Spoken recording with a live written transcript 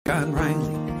gone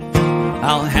Riley.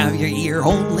 I'll have your ear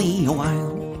only a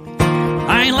while.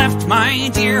 I left my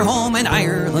dear home in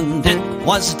Ireland. It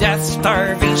was death,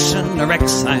 starvation, or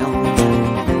exile.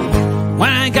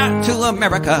 When I got to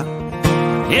America,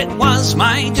 it was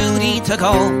my duty to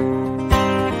go.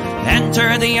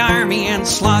 Enter the army and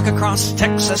slog across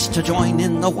Texas to join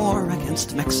in the war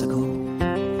against Mexico.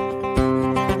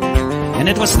 And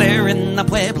it was there in the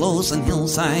pueblos and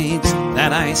hillsides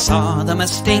that I saw the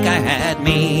mistake I had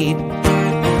made.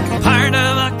 Part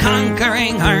of a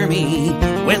conquering army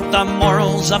with the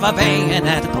morals of a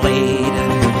bayonet blade.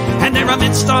 And there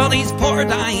amidst all these poor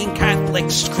dying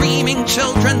Catholics, screaming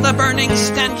children, the burning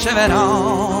stench of it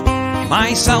all,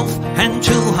 myself and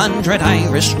 200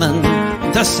 Irishmen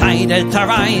decided to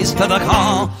rise to the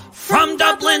call. From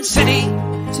Dublin City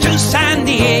to San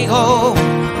Diego,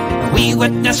 we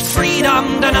witnessed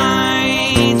freedom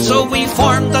denied. So we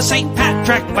formed the St.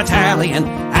 Patrick Battalion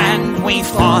and we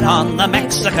fought on the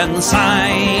Mexican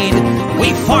side.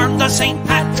 We formed the St.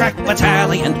 Patrick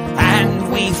Battalion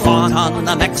and we fought on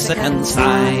the Mexican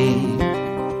side.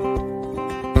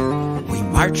 We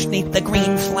marched neath the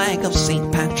green flag of St.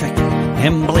 Patrick,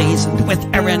 emblazoned with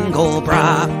Erin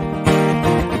Goldbra,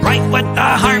 bright with the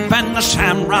harp and the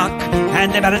shamrock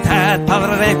and the Libertad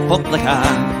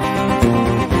Republica.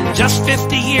 Just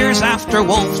 50 years after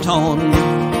Wolfstone,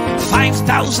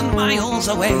 5,000 miles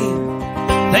away,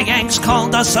 the Yanks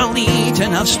called us a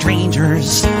legion of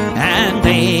strangers, and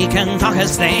they can talk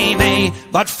as they may.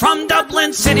 But from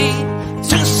Dublin City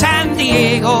to San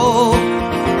Diego,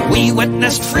 we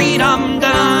witnessed freedom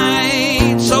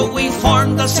denied. So we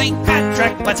formed the St.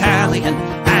 Patrick Battalion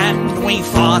and we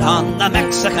fought on the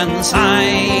Mexican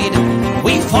side.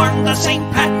 We formed the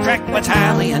St. Patrick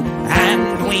Battalion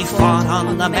and we fought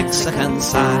on the Mexican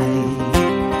side.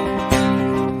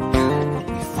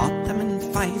 We fought them in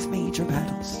 5 major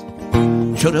battles.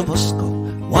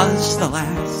 Churubusco was the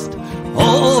last.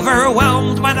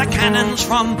 Overwhelmed by the cannons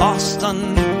from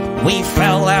Boston, we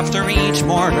fell after each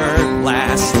mortar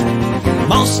blast.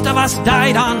 Most of us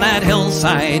died on that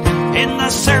hillside in the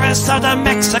service of the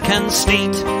Mexican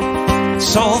state.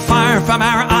 So far from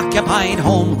our occupied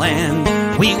homeland,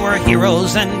 we were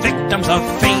heroes and victims of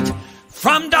fate.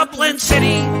 From Dublin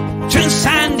City to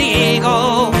San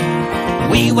Diego,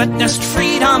 we witnessed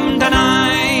freedom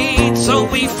denied. So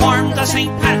we formed the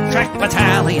St. Patrick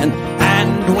Battalion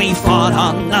and we fought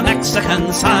on the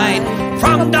Mexican side.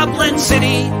 From Dublin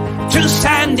City to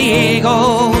San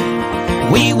Diego,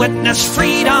 we witnessed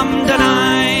freedom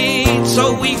denied.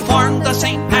 So we formed the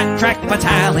St. Patrick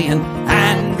Battalion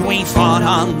and we fought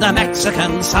on the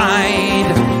Mexican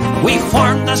side. We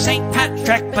formed the St.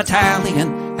 Patrick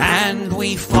Battalion and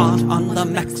we fought on the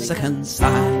Mexican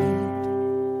side.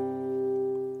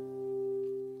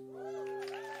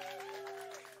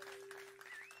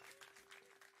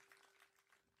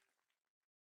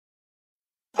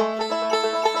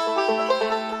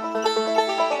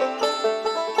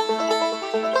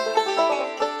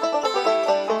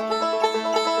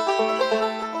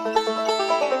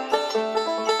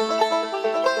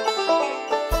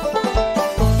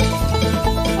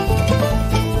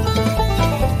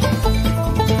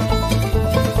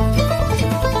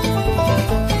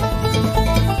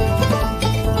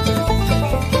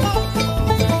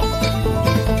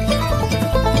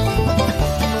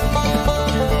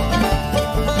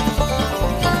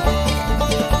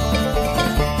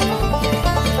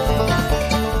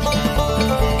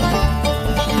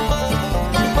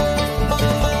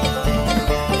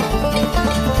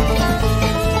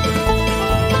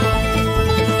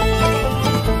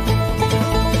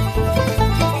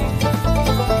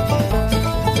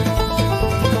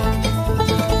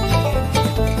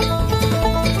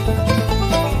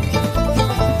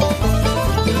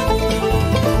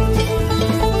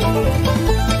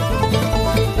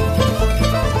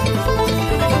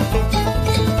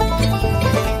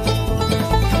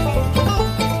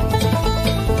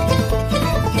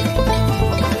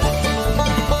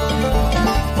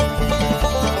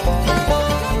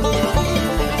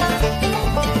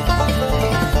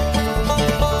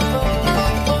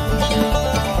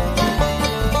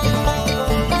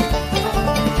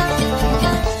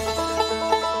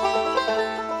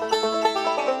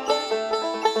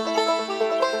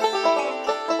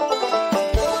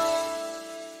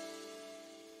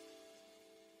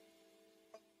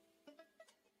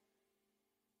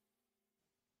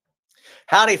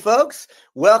 Howdy, folks.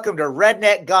 Welcome to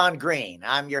Redneck Gone Green.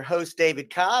 I'm your host,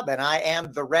 David Cobb, and I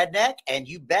am the Redneck, and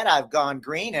you bet I've gone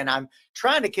green, and I'm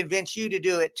trying to convince you to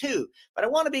do it too. But I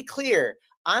want to be clear.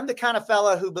 I'm the kind of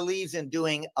fellow who believes in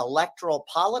doing electoral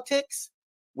politics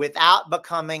without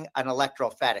becoming an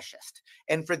electoral fetishist.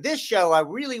 And for this show, I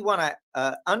really want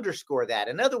to underscore that.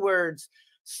 In other words,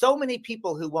 so many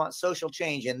people who want social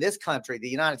change in this country, the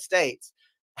United States,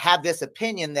 have this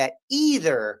opinion that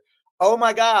either, oh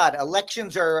my God,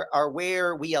 elections are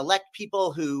where we elect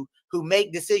people who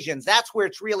make decisions. That's where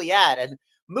it's really at. And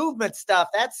movement stuff,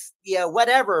 that's,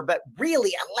 whatever. But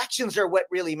really, elections are what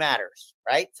really matters,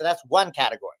 right? So that's one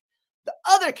category. The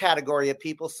other category of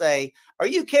people say, are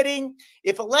you kidding?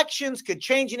 If elections could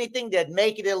change anything, they'd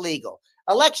make it illegal.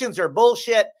 Elections are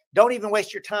bullshit. Don't even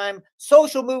waste your time.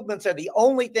 Social movements are the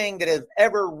only thing that has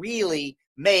ever really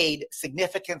made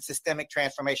significant systemic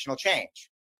transformational change.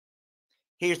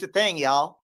 Here's the thing,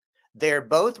 y'all. They're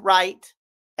both right,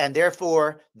 and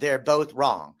therefore they're both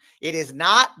wrong. It is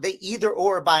not the either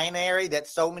or binary that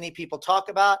so many people talk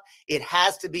about. It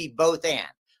has to be both and,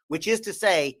 which is to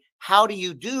say, how do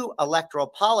you do electoral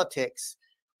politics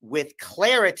with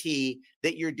clarity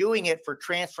that you're doing it for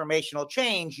transformational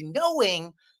change,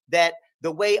 knowing that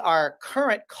the way our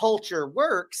current culture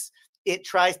works, it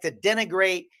tries to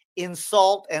denigrate,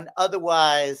 insult, and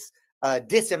otherwise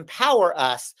disempower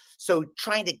us. So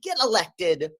trying to get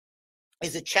elected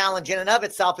is a challenge in and of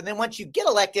itself. And then once you get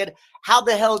elected, how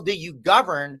the hell do you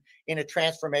govern in a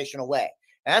transformational way?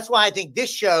 And that's why I think this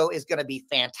show is going to be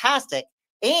fantastic.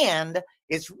 And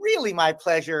it's really my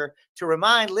pleasure to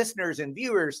remind listeners and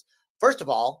viewers, first of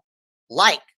all,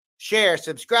 like, share,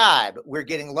 subscribe. We're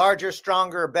getting larger,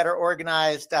 stronger, better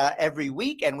organized every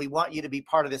week, and we want you to be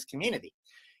part of this community.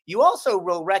 You also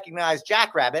will recognize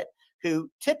Jackrabbit, who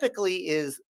typically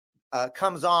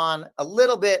comes on a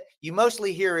little bit. You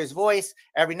mostly hear his voice.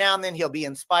 Every now and then he'll be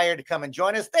inspired to come and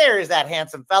join us. There is that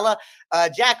handsome fella.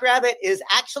 Jackrabbit is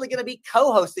actually going to be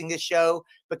co-hosting this show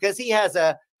because he has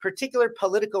a particular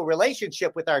political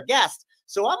relationship with our guest.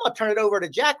 So I'm going to turn it over to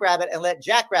Jackrabbit and let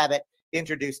Jackrabbit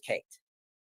introduce Kate.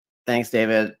 Thanks,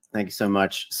 David. Thank you so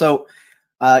much. So,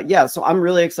 so I'm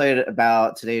really excited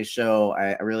about today's show.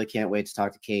 I really can't wait to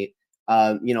talk to Kate.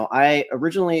 I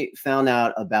originally found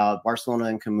out about Barcelona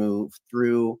and Camus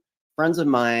through friends of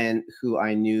mine who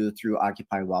I knew through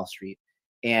Occupy Wall Street.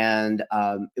 And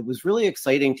it was really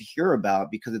exciting to hear about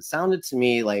because it sounded to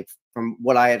me like from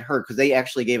what I had heard, because they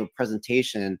actually gave a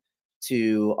presentation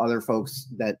to other folks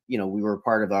that, we were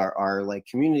part of our like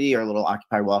community, our little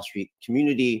Occupy Wall Street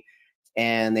community.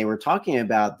 And they were talking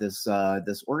about this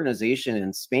organization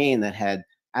in Spain that had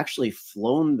actually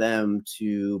flown them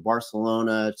to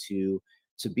Barcelona to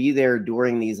be there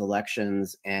during these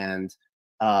elections. And,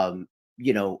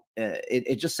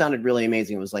 it just sounded really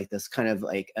amazing. It was like this kind of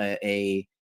like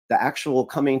the actual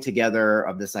coming together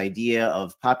of this idea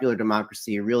of popular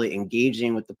democracy, really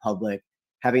engaging with the public,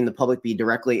 having the public be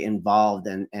directly involved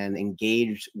and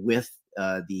engaged with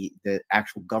the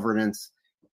actual governance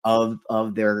of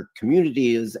their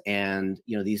communities. And,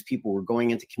 these people were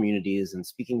going into communities and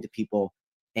speaking to people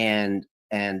and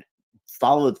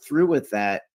followed through with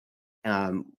that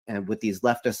and with these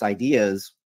leftist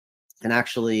ideas and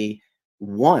actually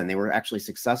won. They were actually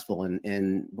successful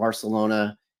in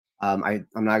Barcelona. I'm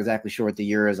not exactly sure what the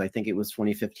year is. I think it was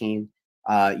 2015.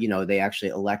 They actually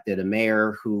elected a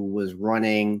mayor who was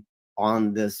running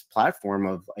on this platform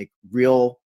of like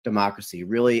real democracy,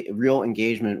 really real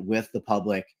engagement with the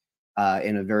public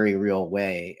in a very real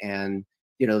way. And,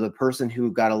 the person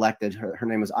who got elected, her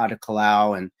name was Ada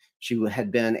Colau, and she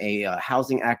had been a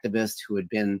housing activist who had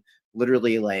been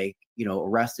literally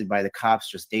arrested by the cops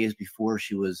just days before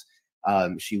she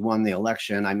won the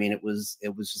election. I mean, it was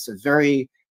just a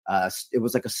very, it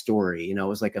was like a story, it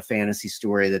was like a fantasy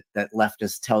story that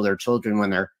leftists tell their children when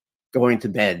they're going to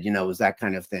bed, it was that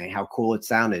kind of thing, how cool it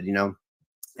sounded,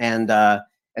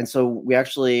 and so we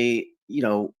actually,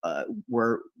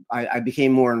 I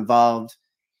became more involved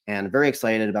and very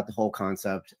excited about the whole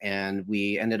concept. And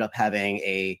we ended up having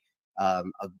a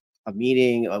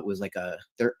meeting. It was like I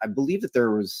believe that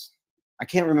there was, I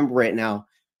can't remember right now,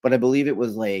 but I believe it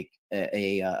was like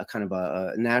a kind of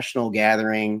a national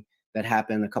gathering that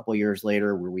happened a couple of years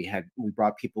later where we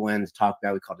brought people in to talk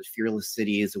about, we called it Fearless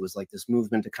Cities. It was like this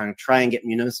movement to kind of try and get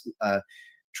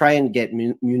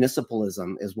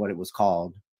municipalism is what it was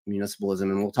called. Municipalism,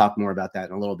 and we'll talk more about that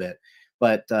in a little bit.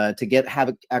 But to have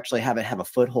it have a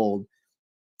foothold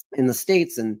in the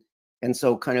States, and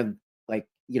so kind of like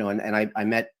and I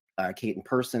met Kate in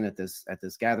person at this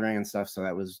gathering and stuff. So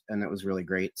that was really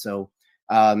great. So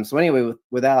anyway,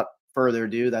 without further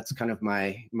ado, that's kind of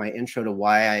my intro to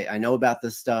why I know about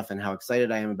this stuff and how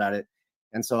excited I am about it.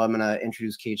 And so I'm going to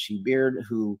introduce Kate Shee-Beard,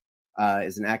 who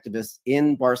is an activist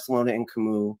in Barcelona and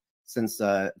Camus since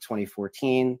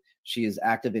 2014. She is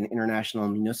active in international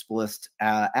municipalist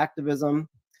activism,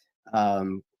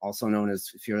 also known as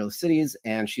Fearless Cities,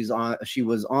 and she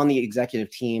was on the executive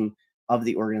team of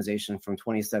the organization from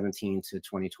 2017 to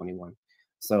 2021.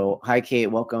 So hi, Kate,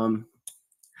 welcome.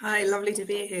 Hi, lovely to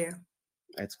be here.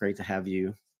 It's great to have you.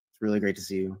 It's really great to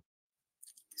see you.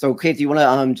 So Kate, do you want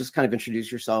to just kind of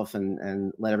introduce yourself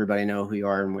and let everybody know who you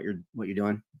are and what you're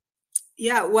doing?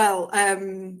 Yeah, well,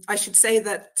 I should say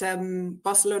that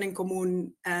Barcelona en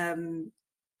Común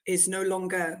is no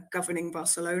longer governing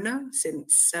Barcelona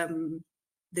since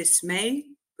this May,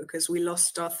 because we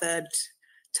lost our third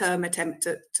term attempt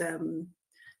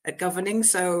at governing.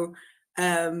 So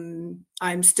I'm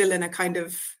still in a kind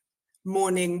of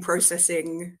mourning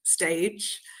processing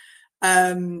stage.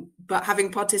 But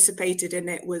having participated in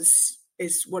it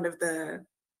is one of the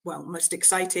most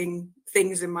exciting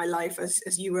things in my life.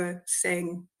 As you were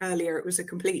saying earlier, it was a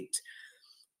complete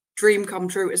dream come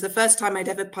true. It was the first time I'd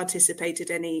ever participated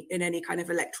in any kind of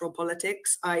electoral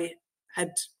politics. I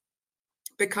had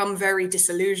become very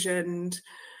disillusioned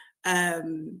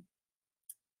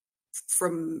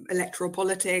from electoral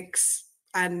politics,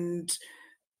 and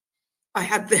I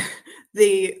had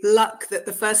the luck that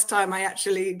the first time I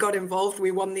actually got involved,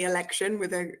 we won the election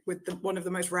with one of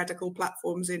the most radical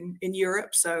platforms in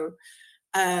Europe. So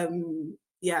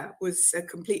it was a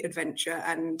complete adventure,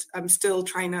 and I'm still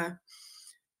trying to,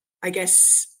 I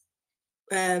guess,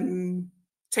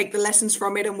 take the lessons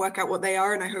from it and work out what they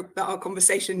are. And I hope that our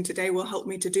conversation today will help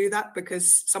me to do that,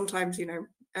 because sometimes, you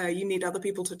need other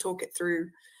people to talk it through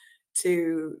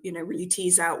to, really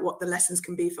tease out what the lessons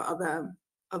can be for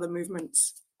other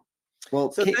movements.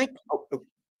 Well, So Kate,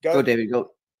 go David,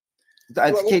 go.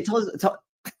 Kate, tell us.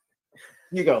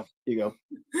 You go.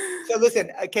 So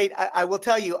listen, Kate, I will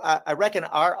tell you, I reckon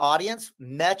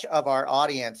much of our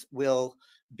audience will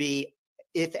be,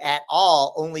 if at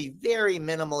all, only very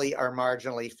minimally or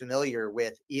marginally familiar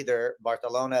with either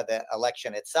Barcelona, the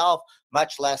election itself,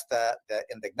 much less the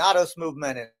Indignados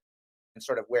movement and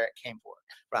sort of where it came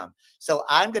from. So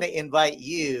I'm going to invite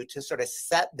you to sort of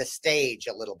set the stage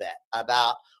a little bit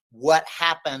about what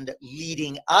happened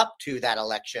leading up to that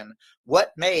election,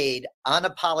 what made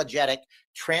unapologetic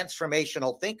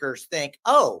transformational thinkers think,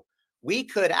 oh, we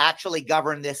could actually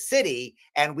govern this city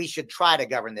and we should try to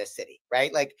govern this city,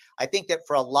 right? Like, I think that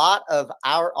for a lot of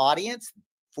our audience,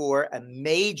 for a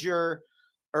major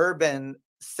urban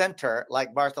center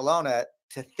like Barcelona,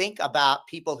 to think about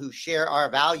people who share our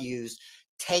values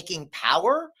taking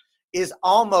power is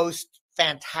almost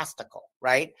fantastical,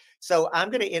 right? So I'm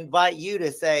going to invite you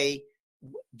to say,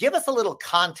 give us a little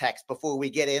context before we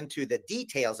get into the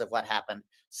details of what happened.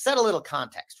 Set a little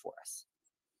context for us.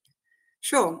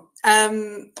 Sure.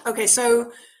 Okay,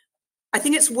 so I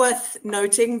think it's worth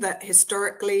noting that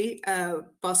historically,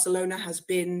 Barcelona has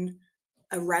been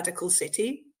a radical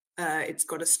city. It's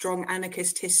got a strong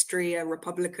anarchist history, a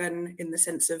Republican in the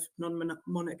sense of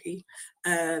non-monarchy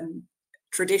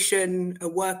tradition, a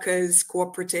workers'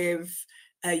 cooperative,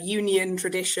 a union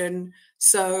tradition.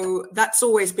 So that's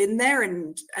always been there,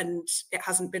 and it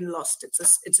hasn't been lost.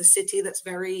 It's a city that's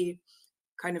very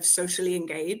kind of socially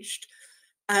engaged.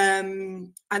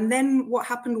 And then what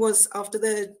happened was, after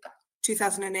the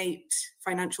 2008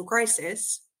 financial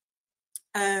crisis,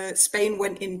 Spain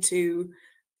went into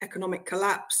economic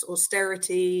collapse,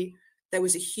 austerity. There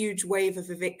was a huge wave of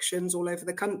evictions all over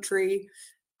the country.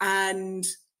 And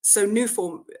so new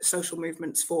social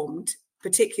movements formed,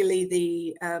 particularly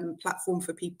the Platform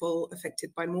for People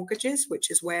Affected by Mortgages,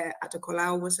 which is where Ada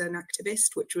Colau was an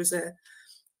activist, which was a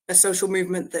social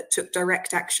movement that took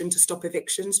direct action to stop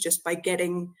evictions just by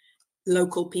getting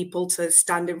local people to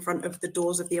stand in front of the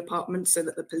doors of the apartments so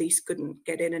that the police couldn't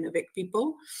get in and evict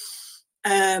people.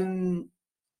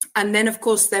 And then, of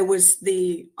course, there was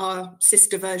our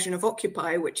sister version of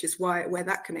Occupy, which is where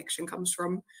that connection comes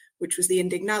from, which was the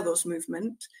Indignados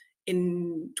movement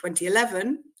in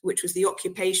 2011, which was the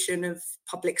occupation of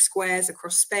public squares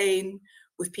across Spain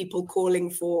with people calling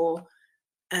for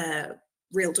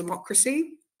real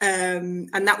democracy. And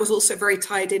that was also very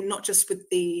tied in, not just with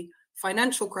the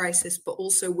financial crisis, but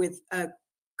also with a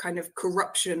kind of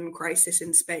corruption crisis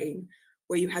in Spain,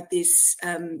 where you had this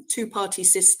two-party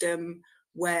system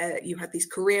where you had these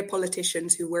career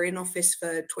politicians who were in office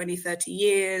for 20, 30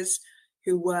 years,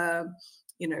 who were,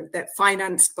 they're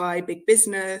financed by big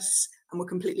business and were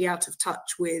completely out of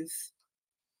touch with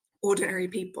ordinary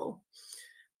people.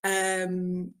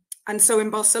 And so in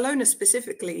Barcelona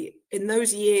specifically, in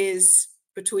those years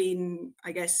between,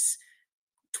 I guess,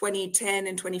 2010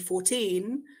 and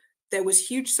 2014, there was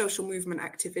huge social movement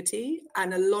activity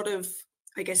and a lot of,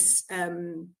 I guess,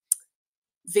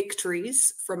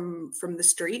 victories from the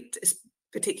street,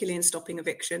 particularly in stopping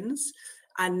evictions.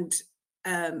 And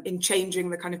in changing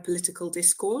the kind of political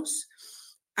discourse.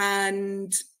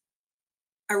 And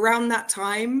around that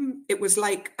time, it was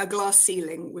like a glass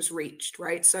ceiling was reached,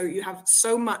 right? So you have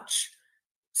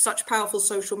such powerful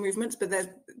social movements, but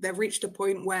they've reached a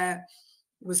point where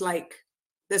it was like,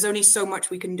 there's only so much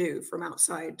we can do from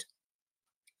outside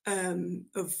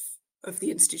of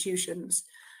the institutions.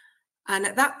 And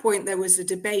at that point, there was a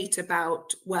debate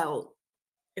about, well,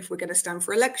 if we're going to stand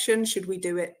for election, should we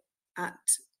do it at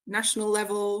national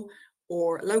level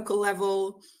or local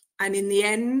level? And in the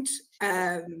end,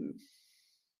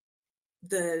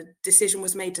 the decision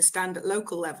was made to stand at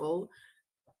local level,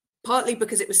 partly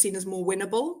because it was seen as more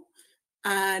winnable,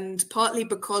 and partly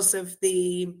because of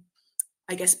the,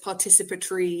 I guess,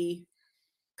 participatory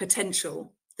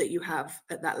potential that you have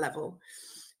at that level.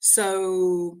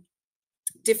 So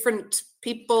different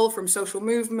people from social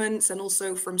movements and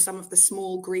also from some of the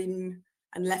small green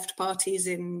and left parties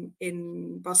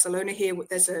in Barcelona here,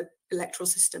 there's an electoral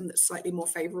system that's slightly more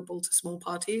favorable to small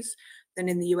parties than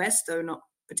in the US, though not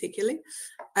particularly,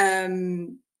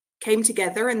 came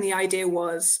together. And the idea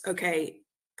was, okay,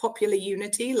 popular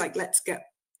unity, like let's get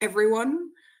everyone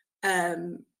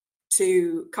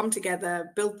to come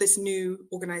together, build this new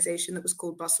organization that was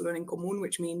called Barcelona en Común,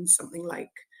 which means something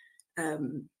like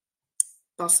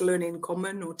Barcelona in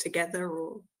common or together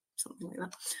or something like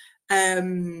that,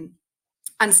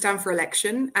 and stand for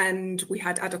election. And we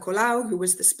had Ada Colau, who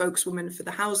was the spokeswoman for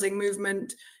the housing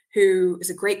movement, who is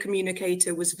a great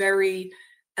communicator, was very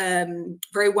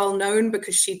well known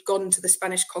because she'd gone to the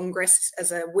Spanish Congress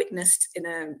as a witness in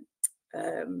a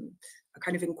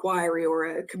kind of inquiry or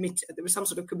a committee. There was some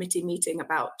sort of committee meeting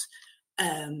about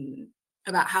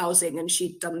housing, and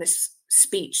she'd done this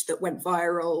speech that went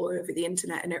viral over the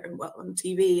internet and on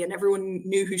TV, and everyone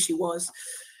knew who she was.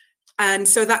 And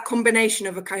so that combination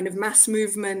of a kind of mass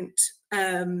movement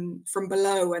from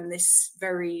below and this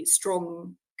very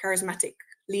strong charismatic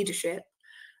leadership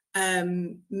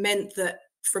meant that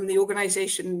from the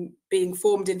organization being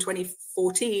formed in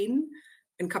 2014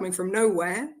 and coming from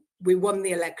nowhere, we won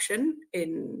the election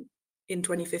in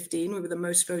 2015. We were the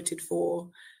most voted for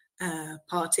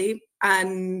party.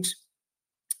 And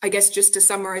I guess just to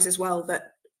summarize as well,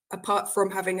 that apart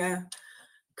from having a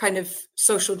kind of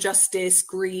social justice,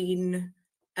 green,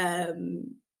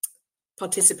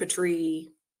 participatory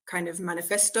kind of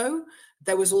manifesto,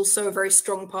 there was also a very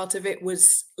strong part of it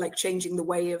was like changing the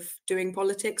way of doing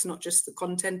politics, not just the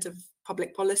content of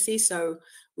public policy. So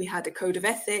we had a code of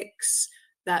ethics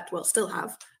that, well, still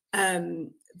have,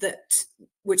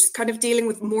 which is kind of dealing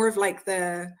with more of like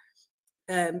the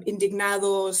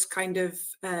indignados kind of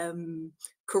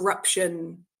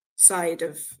corruption side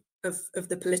of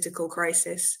the political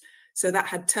crisis. So that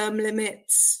had term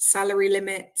limits, salary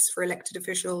limits for elected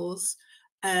officials,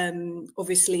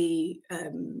 obviously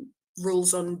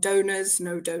rules on donors,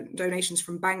 no donations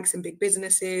from banks and big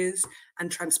businesses,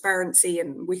 and transparency.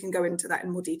 And we can go into that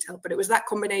in more detail. But it was that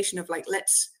combination of like,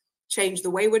 let's change the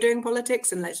way we're doing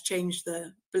politics and let's change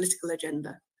the political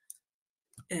agenda.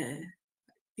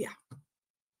 Yeah.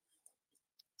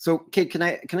 So, Kate, can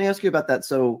I ask you about that?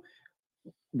 So,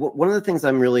 one of the things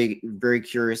I'm really very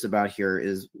curious about here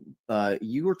is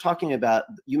you were talking about,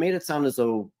 you made it sound as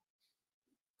though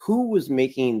who was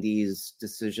making these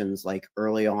decisions like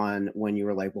early on when you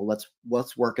were like, well,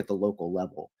 let's work at the local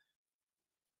level.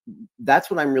 That's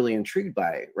what I'm really intrigued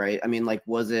by, right? I mean, like,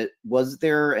 was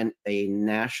there a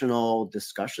national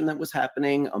discussion that was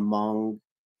happening among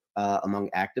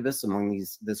activists, among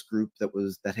this group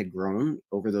that had grown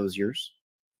over those years?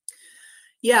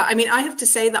 Yeah, I mean, I have to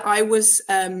say that I was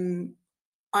I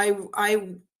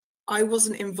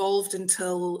wasn't involved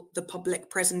until the public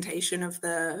presentation of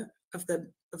the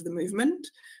movement,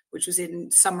 which was in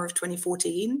summer of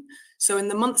 2014. So in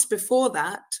the months before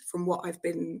that, from what I've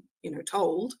been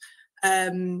told,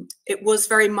 it was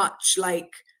very much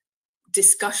like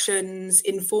discussions,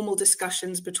 informal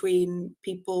discussions between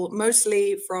people,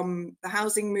 mostly from the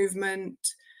housing movement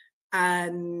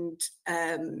and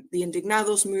the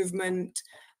Indignados movement.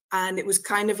 And it was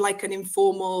kind of like an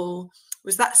informal,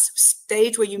 was that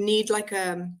stage where you need like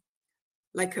a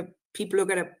people who are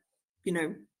going to,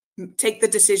 take the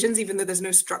decisions, even though there's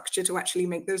no structure to actually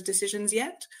make those decisions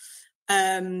yet.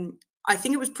 I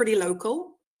think it was pretty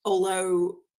local,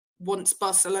 although once in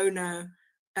Barcelona,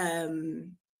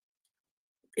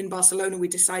 we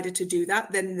decided to do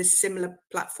that, then this similar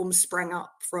platform sprang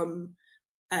up from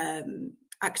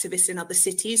activists in other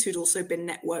cities who'd also been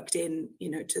networked in,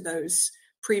 to those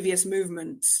previous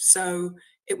movements. So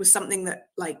it was something that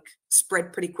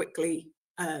spread pretty quickly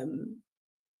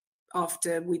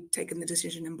after we'd taken the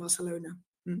decision in Barcelona.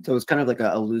 So it was kind of like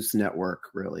a loose network,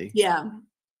 really. Yeah.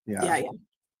 Yeah.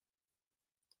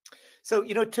 So,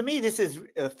 to me, this is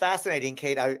fascinating,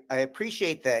 Kate. I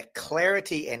appreciate the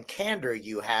clarity and candor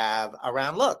you have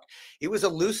around, look, it was a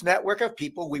loose network of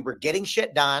people. We were getting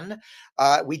shit done.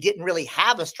 We didn't really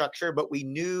have a structure, but we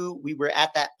knew we were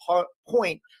at that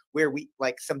point where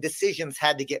some decisions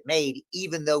had to get made,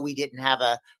 even though we didn't have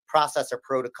a process or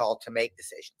protocol to make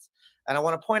decisions. And I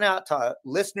want to point out to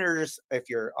listeners, if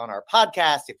you're on our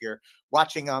podcast, if you're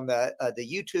watching on the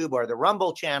YouTube or the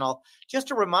Rumble channel, just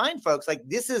to remind folks,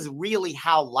 this is really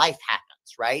how life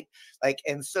happens, right?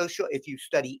 If you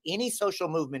study any social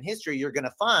movement history, you're going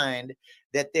to find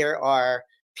that there are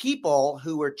people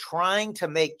who are trying to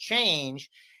make change.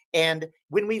 And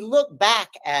when we look back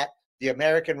at the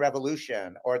American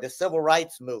Revolution or the Civil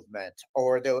Rights Movement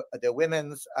or the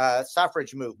women's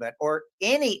suffrage movement or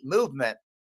any movement,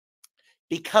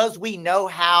 because we know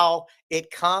how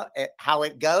it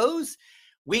goes,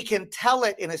 we can tell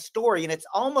it in a story, and it's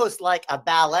almost like a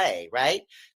ballet, right?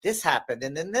 This happened,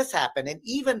 and then this happened, and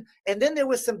then there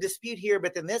was some dispute here,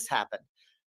 but then this happened.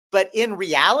 But in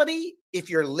reality, if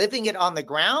you're living it on the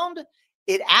ground,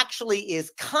 it actually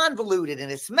is convoluted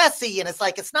and it's messy, and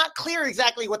it's not clear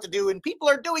exactly what to do, and people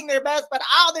are doing their best, but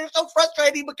they're so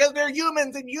frustrating because they're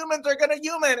humans, and humans are going to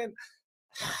human. And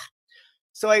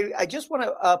so I just want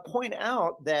to point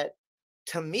out that,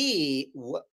 to me,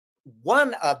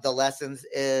 one of the lessons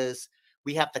is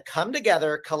we have to come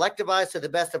together, collectivize to the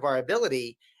best of our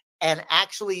ability, and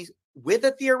actually with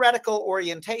a theoretical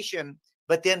orientation,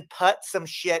 but then put some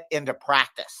shit into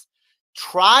practice.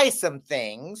 Try some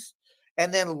things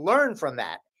and then learn from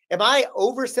that. Am I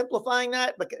oversimplifying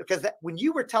that? Because when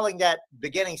you were telling that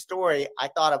beginning story, I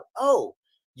thought of,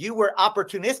 you were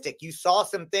opportunistic. You saw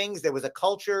some things. There was a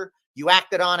culture. You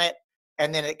acted on it,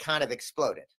 and then it kind of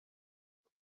exploded.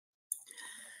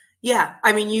 Yeah,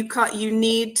 I mean, you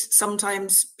need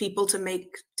sometimes people to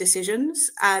make decisions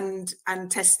and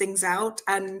test things out.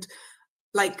 And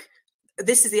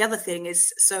this is the other thing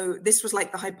is, so this was the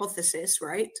hypothesis,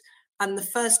 right? And the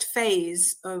first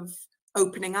phase of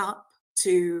opening up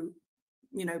to,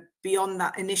 beyond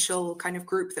that initial kind of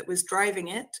group that was driving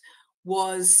it,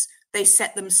 was they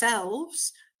set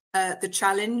themselves the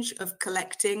challenge of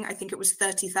collecting, I think it was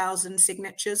 30,000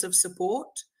 signatures of support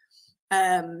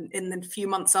in the few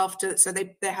months after. So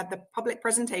they had the public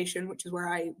presentation, which is where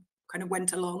I kind of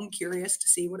went along, curious to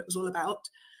see what it was all about.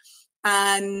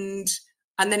 And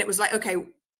then it was okay,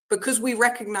 because we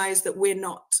recognize that we're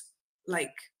not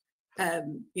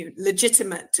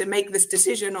legitimate to make this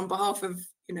decision on behalf of,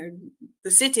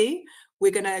 the city, we're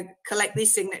going to collect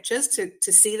these signatures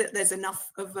to see that there's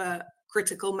enough of a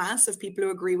critical mass of people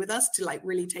who agree with us to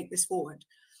really take this forward.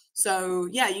 So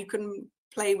yeah, you can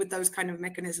play with those kind of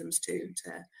mechanisms too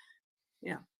to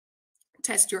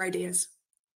test your ideas.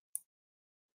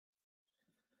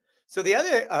 So the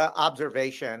other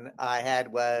observation I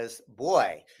had was,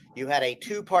 boy, you had a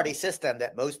two-party system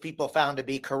that most people found to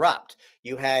be corrupt.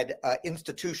 You had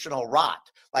institutional rot.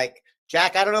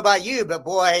 Jack, I don't know about you, but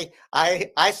boy,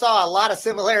 I saw a lot of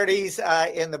similarities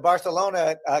in the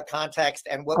Barcelona context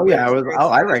and what.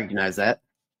 I recognize that.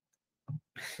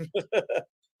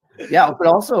 Yeah, but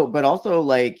also,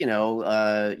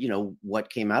 what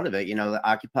came out of it. The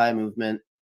Occupy movement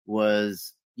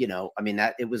was,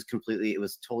 that it was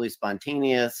totally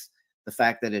spontaneous. The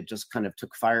fact that it just kind of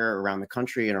took fire around the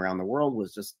country and around the world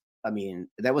was just,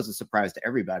 that was a surprise to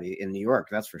everybody in New York,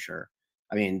 that's for sure.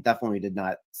 Definitely did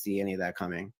not see any of that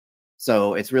coming.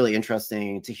 So it's really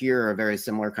interesting to hear a very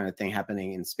similar kind of thing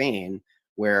happening in Spain,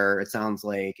 where it sounds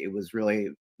like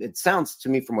it sounds to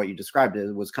me from what you described,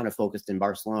 it was kind of focused in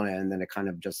Barcelona, and then it kind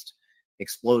of just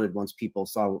exploded once people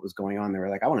saw what was going on. They were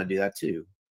like, I want to do that too.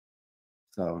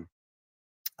 So,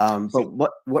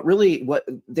 but what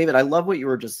David, I love what you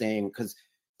were just saying, because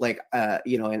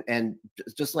and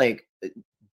just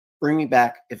bring me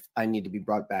back if I need to be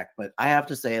brought back. But I have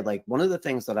to say, one of the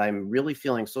things that I'm really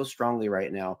feeling so strongly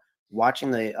right now, watching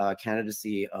the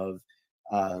candidacy of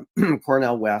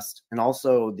Cornel West, and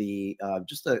also the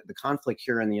conflict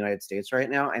here in the United States right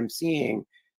now, I'm seeing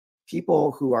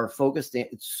people who are focused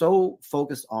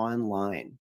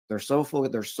online. They're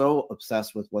so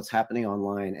obsessed with what's happening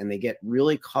online, and they get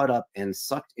really caught up and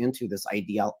sucked into this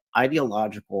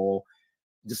ideological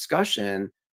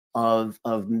discussion of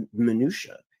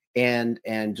minutia. And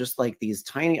just these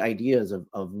tiny ideas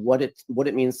of what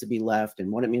it means to be left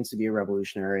and what it means to be a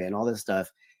revolutionary and all this stuff.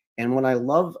 And what I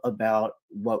love about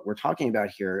what we're talking about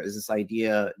here is this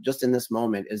idea, just in this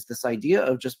moment, is this idea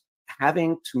of just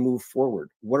having to move forward.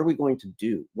 What are we going to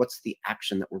do? What's the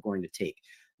action that we're going to take?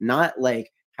 Not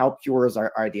how pure is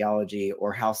our ideology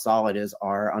or how solid is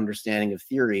our understanding of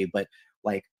theory, but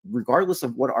like, regardless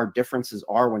of what our differences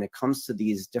are when it comes to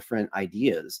these different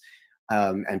ideas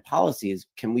and policies,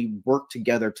 can we work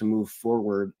together to move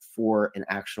forward for an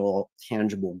actual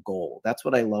tangible goal? That's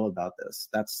what I love about this.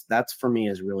 That's for me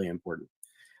is really important.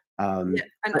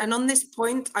 And on this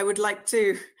point, I would like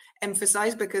to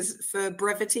emphasize, because for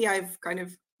brevity, I've kind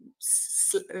of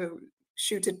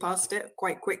shooted past it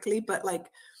quite quickly, but like,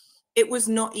 it was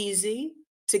not easy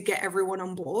to get everyone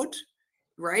on board,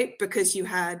 right? Because you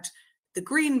had the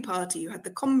Green Party, you had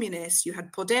the Communists, you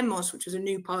had Podemos, which was a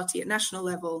new party at national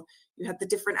level, you had the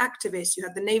different activists, you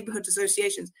had the neighborhood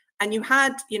associations, and you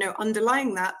had, you know,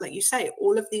 underlying that, like you say,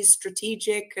 all of these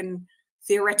strategic and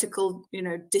theoretical, you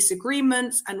know,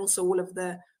 disagreements, and also all of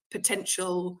the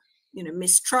potential, you know,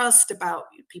 mistrust about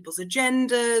people's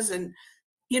agendas, and,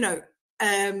 you know,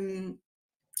 and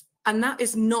that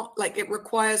is not, like, it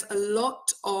requires a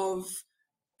lot of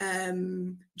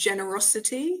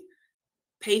generosity,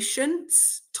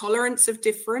 patience, tolerance of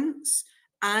difference,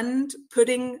 and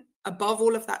putting above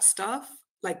all of that stuff,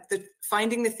 like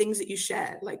finding the things that you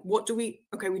share. Like, we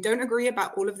don't agree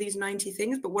about all of these 90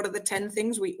 things, but what are the 10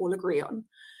 things we all agree on?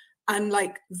 And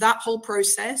like, that whole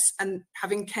process, and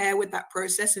having care with that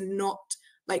process, and not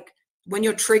like, when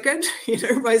you're triggered, you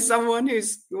know, by someone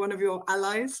who's one of your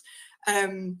allies,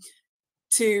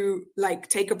 to like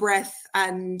take a breath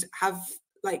and have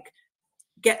like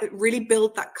really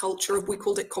build that culture of, we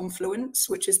called it confluence,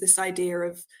 which is this idea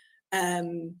of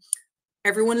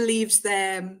everyone leaves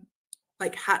their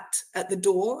like hat at the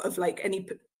door of like any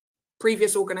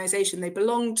previous organization they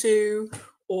belong to,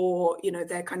 or, you know,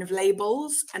 their kind of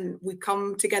labels, and we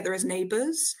come together as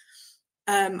neighbors.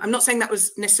 I'm not saying that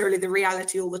was necessarily the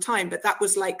reality all the time, but that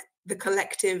was like the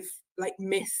collective like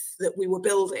myth that we were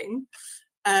building.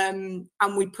 And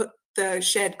we put the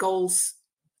shared goals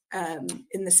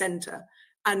in the center,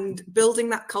 and building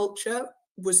that culture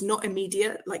was not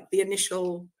immediate. Like, the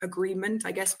initial agreement,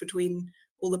 I guess, between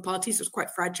all the parties was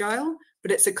quite fragile,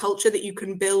 but it's a culture that you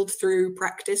can build through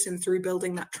practice and through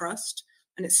building that trust.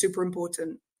 And it's super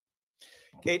important.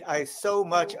 Kate, I so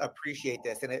much appreciate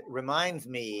this. And it reminds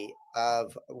me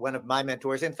of one of my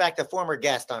mentors, in fact, a former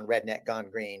guest on Redneck Gone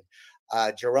Green,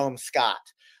 Jerome Scott,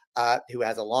 who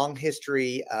has a long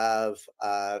history of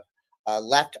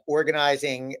left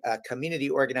organizing, community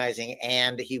organizing,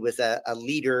 and he was a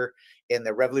leader in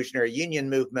the Revolutionary Union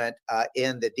movement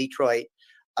in the Detroit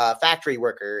factory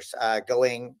workers,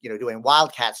 doing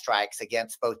wildcat strikes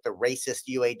against both the racist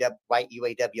white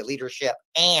UAW leadership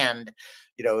and,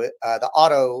 the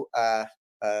auto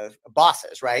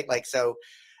bosses, right? Like, so,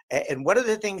 and one of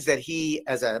the things that he,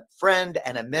 as a friend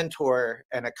and a mentor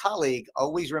and a colleague,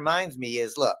 always reminds me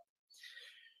is, look,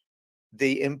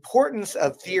 the importance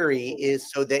of theory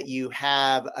is so that you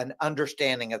have an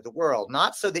understanding of the world,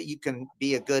 not so that you can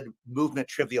be a good movement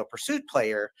Trivial Pursuit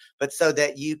player, but so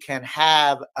that you can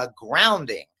have a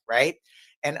grounding, right?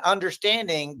 And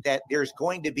understanding that there's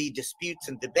going to be disputes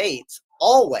and debates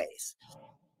always.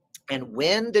 And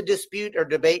when the dispute or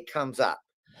debate comes up,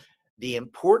 the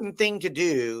important thing to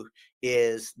do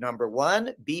is, number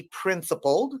one, be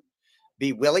principled.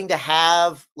 Be willing to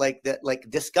have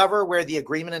discover where the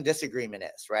agreement and disagreement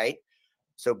is, right?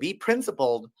 So be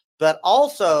principled, but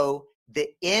also the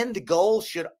end goal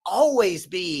should always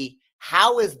be,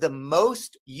 how is the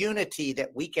most unity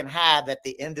that we can have at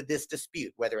the end of this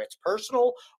dispute, whether it's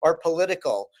personal or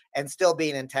political, and still be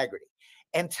in integrity.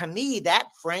 And to me, that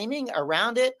framing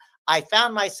around it, I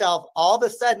found myself all of a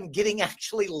sudden getting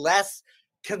actually less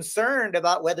concerned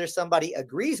about whether somebody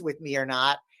agrees with me or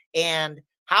not, and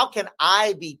how can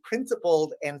I be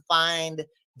principled and find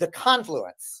the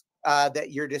confluence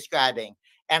that you're describing?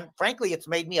 And frankly, it's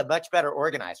made me a much better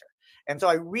organizer. And so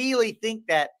I really think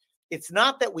that it's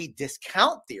not that we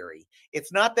discount theory.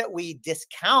 It's not that we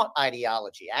discount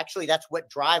ideology. Actually, that's what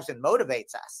drives and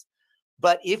motivates us.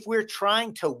 But if we're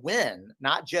trying to win,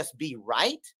 not just be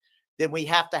right, then we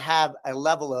have to have a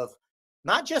level of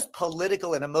not just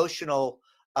political and emotional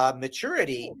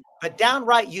maturity, but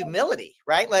downright humility,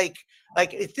 right? Like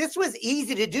if this was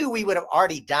easy to do, we would have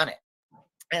already done it.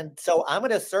 And so I'm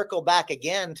going to circle back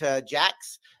again to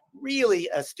Jack's really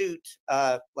astute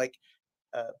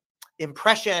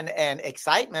impression and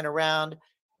excitement around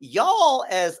y'all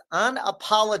as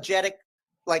unapologetic,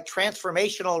 like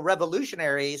transformational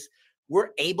revolutionaries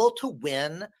were able to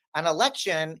win an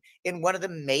election in one of the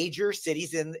major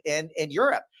cities in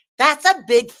Europe. That's a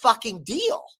big fucking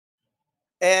deal.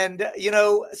 And,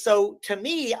 so to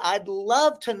me, I'd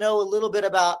love to know a little bit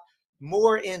about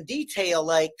more in detail,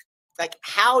 like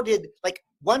how did,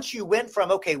 once you went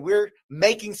from, okay, we're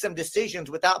making some decisions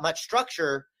without much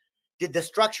structure, did the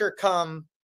structure come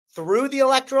through the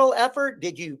electoral effort?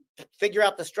 Did you figure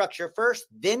out the structure first,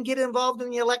 then get involved in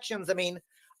the elections? I mean,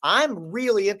 I'm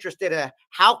really interested in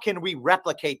how can we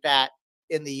replicate that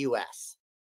in the US?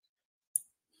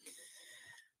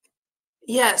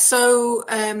 Yeah, so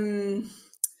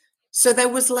so there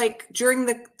was like during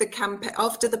the campaign,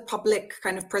 after the public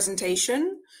kind of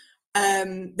presentation,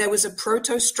 there was a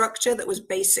proto structure that was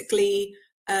basically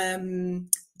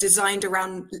designed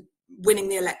around winning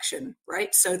the election,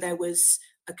 right? So there was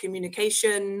a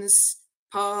communications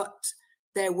part,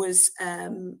 there was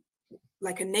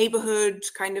like a neighborhood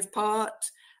kind of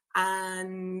part,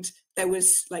 and there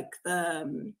was like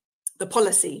the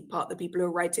policy part, the people who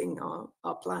are writing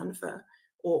our plan for,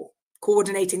 or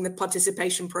coordinating the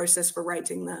participation process for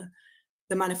writing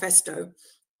the manifesto.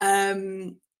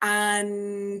 And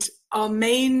our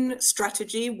main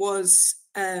strategy was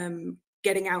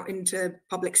getting out into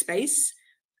public space,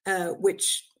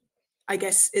 which I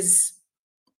guess is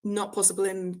not possible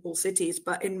in all cities,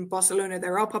 but in Barcelona,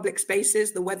 there are public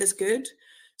spaces, the weather's good.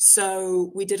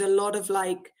 So we did a lot of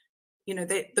like, you know,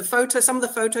 some of the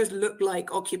photos looked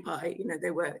like Occupy, you know,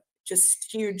 they were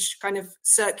just huge kind of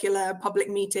circular public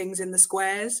meetings in the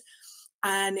squares.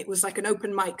 And it was like an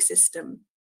open mic system.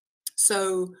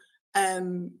 So a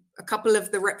couple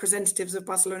of the representatives of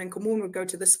Barcelona en Común would go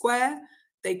to the square,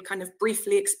 they'd kind of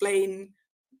briefly explain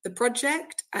the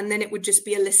project, and then it would just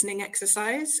be a listening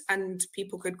exercise, and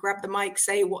people could grab the mic,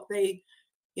 say what they,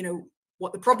 you know,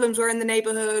 what the problems were in the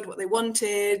neighborhood, what they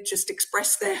wanted, just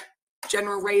express their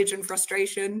general rage and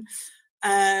frustration.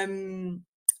 And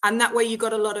that way you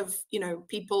got a lot of, you know,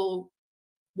 people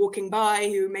walking by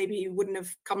who maybe wouldn't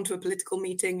have come to a political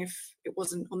meeting if it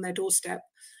wasn't on their doorstep.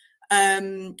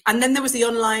 And then there was the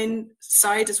online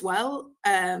side as well.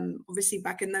 Obviously,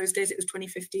 back in those days, it was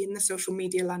 2015. The social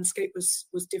media landscape was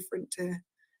different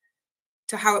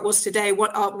to how it was today.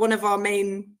 One of our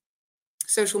main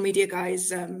social media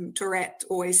guys, Tourette,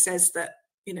 always says that,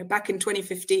 you know, back in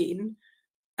 2015,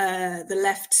 the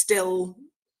left still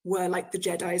were like the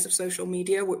Jedis of social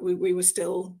media. We were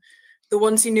still the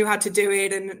ones who knew how to do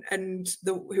it and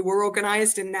who were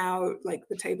organized. And now, like,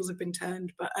 the tables have been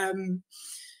turned. But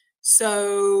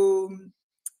so,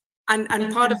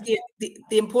 and part of the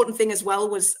important thing as well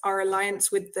was our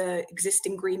alliance with the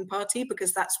existing Green Party,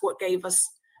 because that's what gave us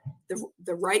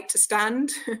the right to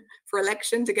stand for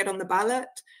election, to get on the ballot.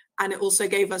 And it also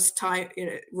gave us time, you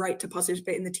know, right to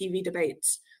participate in the TV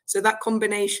debates. So that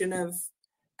combination of,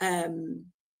 and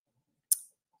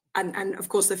of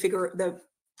course the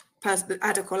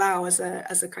Ada Colau as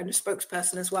a kind of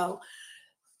spokesperson as well.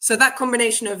 So that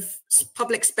combination of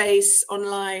public space,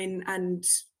 online, and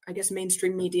I guess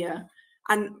mainstream media,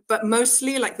 but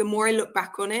mostly, like, the more I look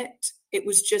back on it, it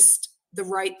was just the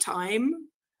right time.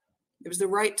 It was the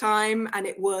right time, and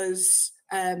it was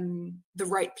the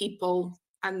right people.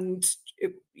 And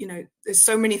you know, there's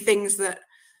so many things that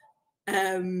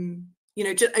you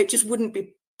know, it just wouldn't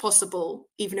be possible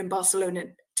even in Barcelona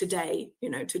today,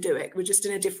 you know, to do it. We're just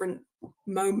in a different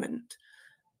moment.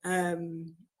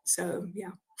 So yeah.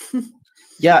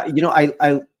 Yeah, you know,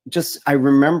 I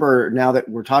remember now that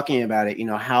we're talking about it, you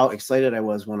know, how excited I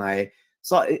was when I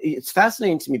saw it. It's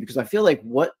fascinating to me because I feel like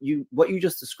what you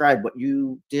just described, what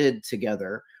you did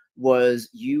together, was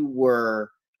you were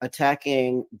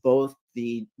attacking both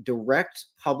the direct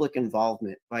public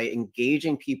involvement by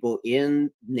engaging people in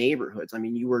neighborhoods. I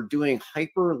mean, you were doing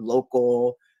hyper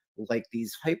local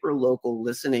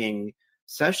listening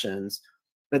sessions.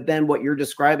 But then what you're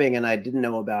describing, and I didn't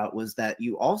know about, was that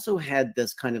you also had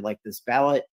this kind of like this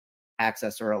ballot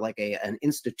access, or like an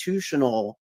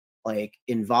institutional like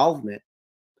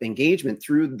engagement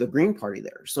through the Green Party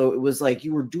there. So it was like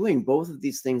you were doing both of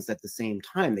these things at the same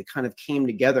time. They kind of came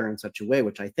together in such a way,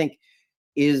 which I think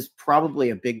is probably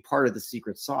a big part of the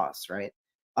secret sauce, right?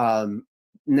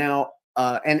 Now,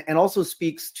 and also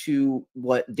speaks to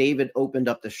what David opened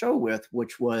up the show with,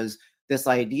 which was this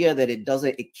idea that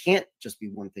it can't just be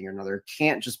one thing or another. It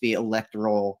can't just be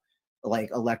electoral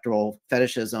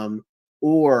fetishism,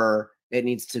 or it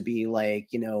needs to be like,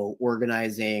 you know,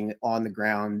 organizing on the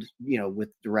ground, you know, with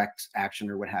direct action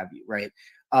or what have you, right?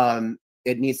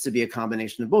 It needs to be a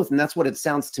combination of both. And that's what it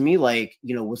sounds to me like,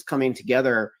 you know, was coming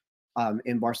together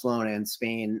in Barcelona and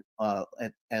Spain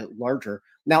at larger.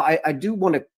 Now, I do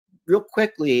want to real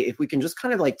quickly, if we can just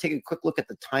kind of like take a quick look at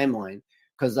the timeline,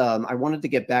 because I wanted to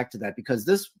get back to that, because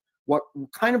what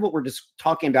we're just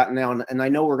talking about now, and I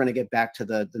know we're going to get back to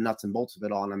the nuts and bolts of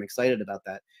it all, and I'm excited about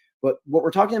that. But what we're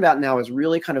talking about now is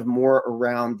really kind of more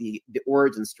around the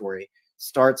origin story.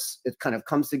 it kind of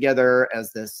comes together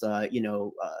as this, a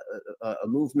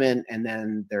movement. And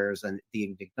then there's the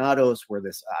Indignados, where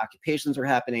this occupations are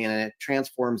happening, and it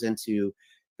transforms into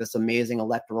this amazing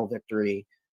electoral victory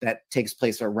that takes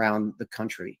place around the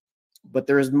country. But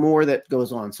there is more that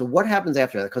goes on. So what happens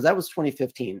after that? Because that was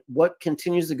 2015. What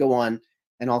continues to go on,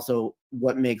 and also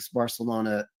what makes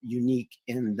Barcelona unique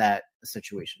in that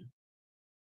situation?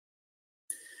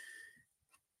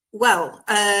 Well,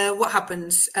 what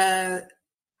happens? There's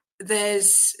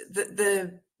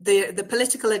the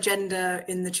political agenda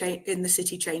in the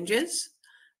city changes,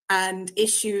 and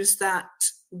issues that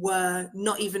were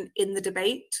not even in the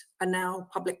debate are now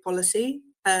public policy.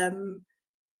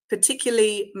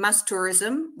 Particularly mass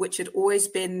tourism, which had always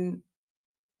been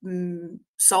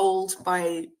sold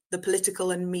by the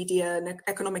political and media and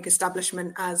economic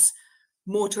establishment as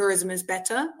more tourism is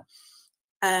better,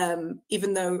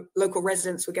 even though local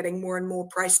residents were getting more and more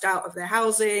priced out of their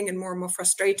housing and more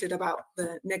frustrated about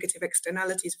the negative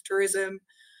externalities of tourism.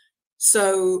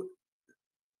 So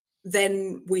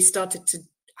then we started to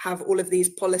have all of these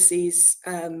policies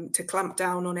to clamp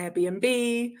down on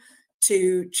Airbnb,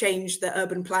 to change the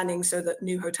urban planning so that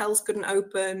new hotels couldn't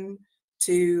open,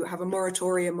 to have a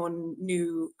moratorium on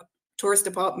new tourist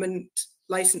apartment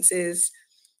licenses.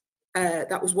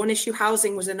 That was one issue.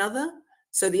 Housing was another.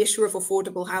 So the issue of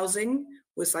affordable housing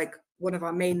was like one of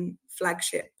our main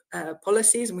flagship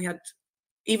policies. And we had,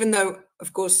 even though,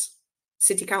 of course,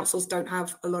 city councils don't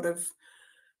have a lot of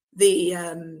the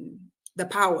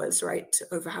powers, right,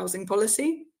 over housing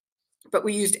policy, but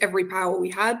we used every power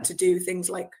we had to do things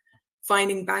like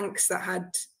fining banks that had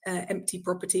empty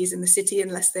properties in the city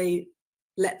unless they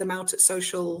let them out at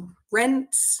social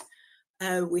rents.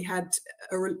 We had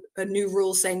a new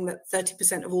rule saying that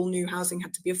 30% of all new housing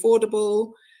had to be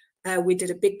affordable. We did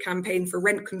a big campaign for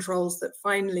rent controls that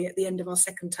finally, at the end of our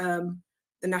second term,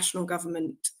 the national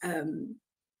government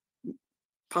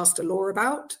passed a law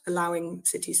about, allowing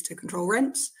cities to control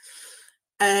rents.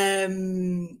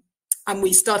 And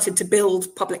we started to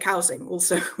build public housing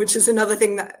also, which is another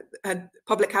thing that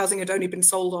public housing had only been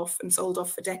sold off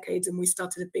for decades. And we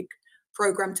started a big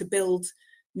program to build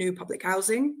new public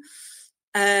housing.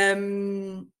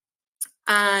 And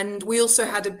we also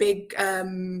had a big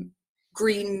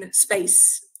green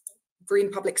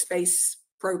public space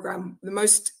program. The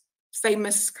most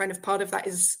famous kind of part of that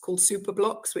is called super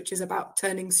blocks, which is about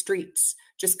turning streets,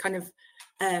 just kind of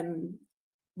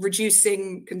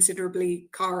reducing considerably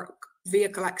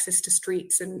vehicle access to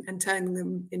streets and turning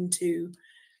them into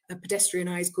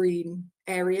pedestrianized green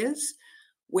areas,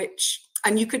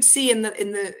 and you could see in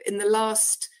the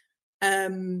last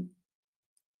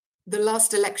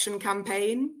election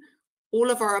campaign,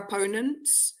 all of our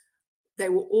opponents, they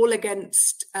were all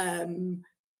against,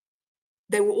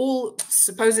 they were all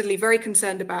supposedly very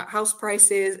concerned about house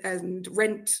prices and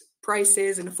rent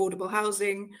prices and affordable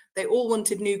housing. They all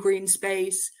wanted new green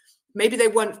space. Maybe they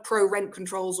weren't pro rent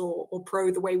controls or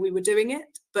pro the way we were doing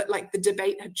it, but like the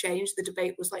debate had changed. The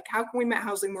debate was like, how can we make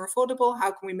housing more affordable?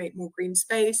 How can we make more green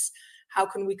space? How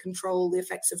can we control the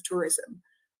effects of tourism?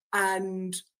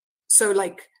 And so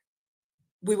like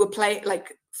we were playing,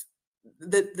 like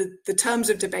the terms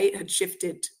of debate had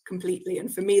shifted completely. And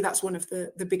for me, that's one of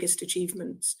the biggest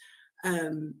achievements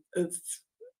of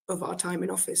our time in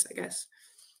office, I guess.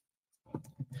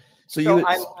 So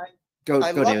I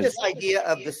love David. This idea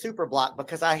of the super block,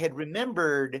 because I had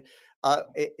remembered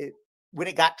when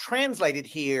it got translated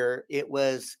here, it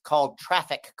was called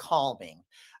traffic calming.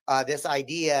 This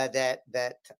idea that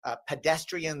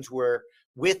pedestrians were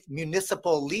with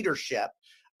municipal leadership.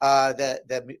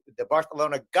 The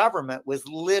Barcelona government was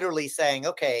literally saying,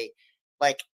 okay,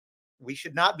 like we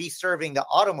should not be serving the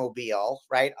automobile,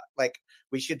 right? Like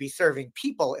we should be serving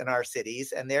people in our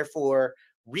cities, and therefore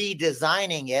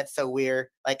redesigning it so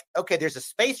we're like, okay, there's a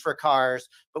space for cars,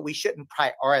 but we shouldn't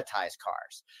prioritize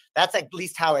cars. That's at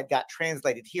least how it got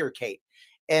translated here, Kate.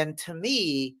 And to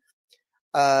me,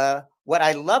 what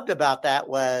I loved about that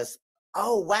was,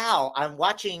 oh, wow, I'm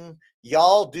watching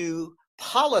y'all do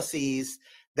policies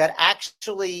that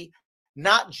actually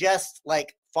not just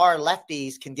like far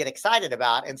lefties can get excited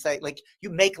about and say, like,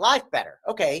 you make life better.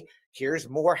 Okay, here's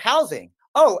more housing.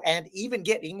 Oh, and even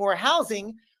getting more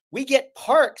housing, we get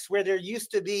parks where there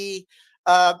used to be,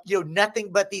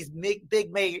 nothing but these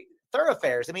big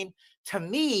thoroughfares. I mean, to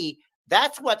me,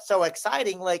 that's what's so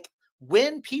exciting. Like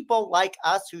when people like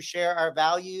us who share our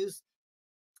values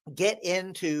get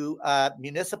into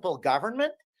municipal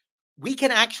government, we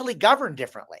can actually govern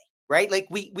differently, right? Like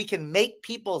we can make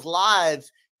people's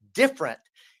lives different.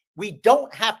 We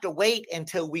don't have to wait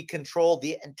until we control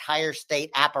the entire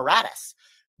state apparatus.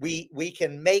 We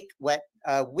can make what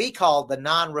we call the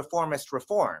non-reformist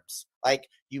reforms. Like,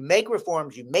 you make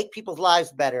reforms, you make people's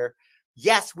lives better.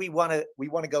 Yes, we want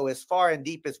to go as far and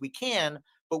deep as we can,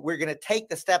 but we're going to take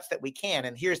the steps that we can.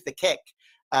 And here's the kick,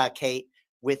 Kate,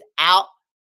 without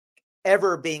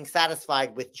ever being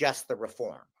satisfied with just the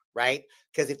reform, right?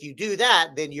 Because if you do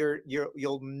that, then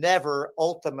you'll never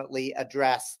ultimately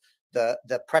address the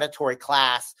predatory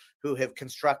class who have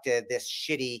constructed this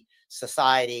shitty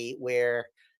society where,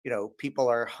 people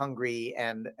are hungry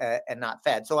and not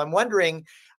fed. So I'm wondering,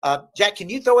 Jack, can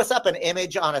you throw us up an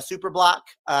image on a super block?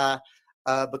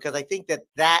 Because I think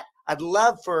that I'd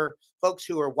love for folks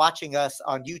who are watching us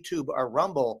on YouTube or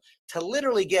Rumble to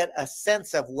literally get a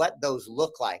sense of what those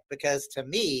look like. Because to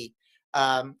me,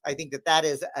 I think that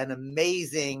is an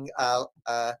amazing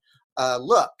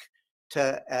look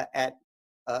at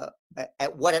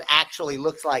what it actually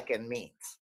looks like and means.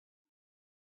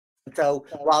 So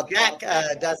while Jack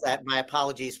does that, my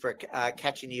apologies for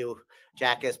catching you,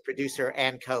 Jack, as producer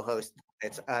and co-host.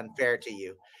 It's unfair to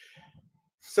you.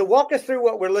 So walk us through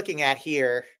what we're looking at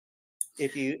here,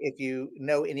 if you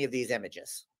know any of these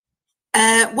images.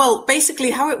 Well,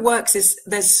 basically how it works is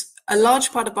there's a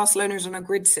large part of Barcelona is on a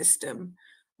grid system,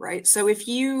 right? So if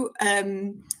you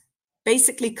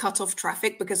basically cut off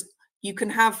traffic, because you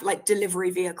can have like delivery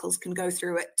vehicles can go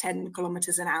through at 10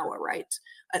 kilometers an hour, right,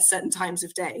 at certain times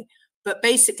of day. But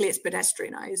basically it's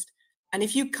pedestrianized. And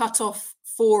if you cut off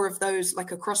 4 of those,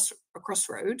 like a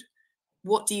crossroad,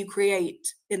 what do you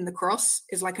create in the cross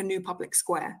is like a new public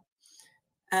square.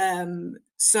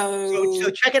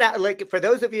 So check it out. Like, for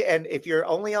those of you, and if you're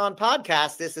only on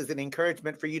podcast, this is an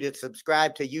encouragement for you to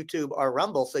subscribe to YouTube or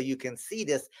Rumble so you can see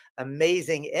this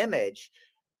amazing image.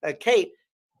 Kate,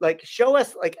 like, show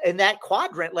us, like, in that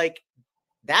quadrant, like,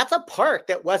 that's a park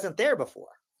that wasn't there before.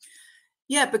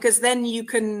 Yeah, because then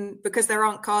because there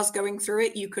aren't cars going through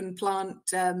it, you can plant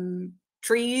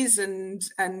trees and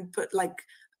put like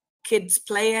kids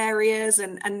play areas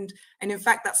and in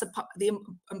fact that's an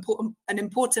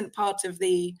important part of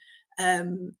the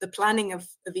planning of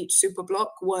each super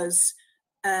block was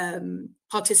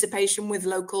participation with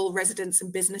local residents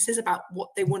and businesses about what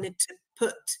they wanted to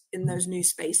put in those new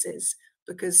spaces,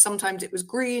 because sometimes it was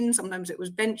green, sometimes it was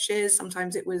benches,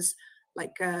 sometimes it was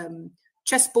like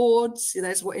chessboards.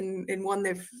 There's what in one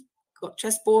they've got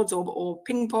chessboards or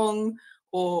ping pong,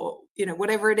 or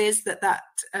whatever it is that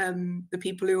the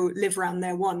people who live around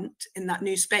there want in that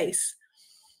new space.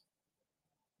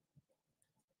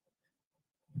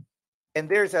 And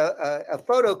there's a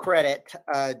photo credit,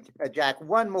 Jack.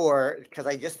 One more, because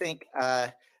I just think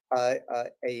a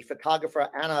photographer,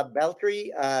 Anna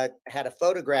Beltri, had a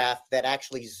photograph that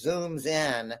actually zooms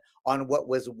in on what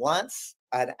was once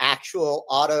an actual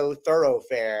auto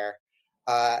thoroughfare,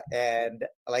 and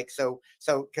like so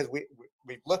because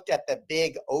we've looked at the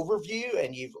big overview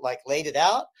and you've like laid it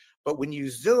out, but when you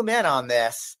zoom in on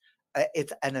this,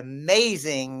 it's an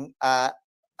amazing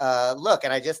look.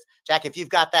 And Jack, if you've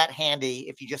got that handy,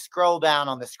 if you just scroll down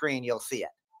on the screen, you'll see it.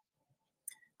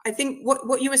 I think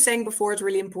what you were saying before is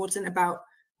really important about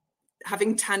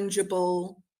having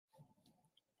tangible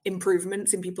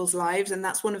improvements in people's lives, and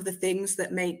that's one of the things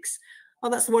that makes. Oh,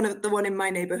 that's the one in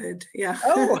my neighborhood. Yeah.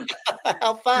 Oh,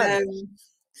 how fun!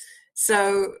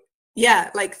 So yeah,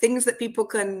 like things that people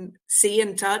can see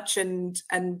and touch and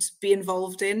be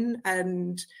involved in,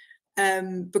 and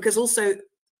because also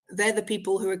they're the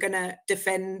people who are going to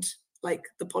defend like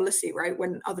the policy, right?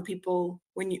 When other people,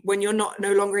 when you're no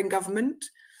longer in government.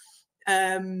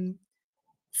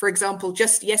 For example,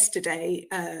 just yesterday,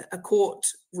 a court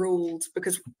ruled,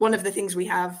 because one of the things we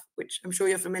have, which I'm sure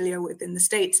you're familiar with in the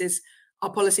States, is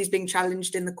our policies being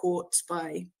challenged in the courts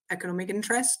by economic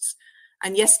interests.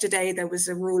 And yesterday there was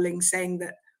a ruling saying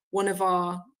that one of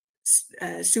our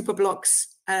super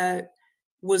blocks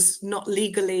was not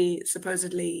legally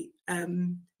supposedly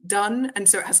done, and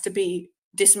so it has to be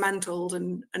dismantled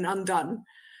and undone.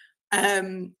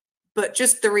 But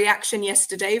just the reaction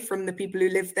yesterday from the people who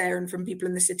live there and from people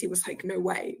in the city was like, no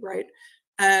way, right?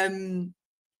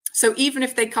 So even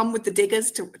if they come with the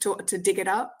diggers to dig it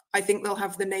up, I think they'll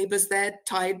have the neighbors there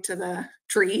tied to the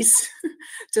trees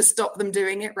to stop them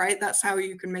doing it, right? That's how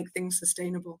you can make things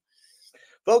sustainable.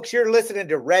 Folks, you're listening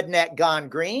to Redneck Gone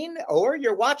Green, or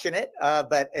you're watching it.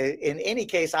 But in any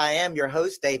case, I am your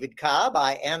host, David Cobb.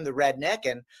 I am the Redneck,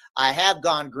 and I have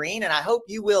gone green, and I hope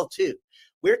you will too.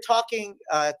 We're talking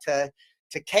to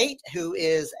Kate, who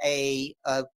is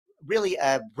really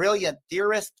a brilliant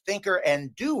theorist, thinker,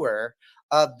 and doer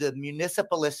of the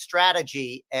municipalist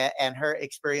strategy and her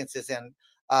experiences in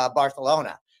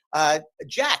Barcelona.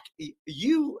 Jack,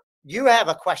 you have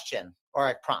a question or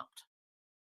a prompt.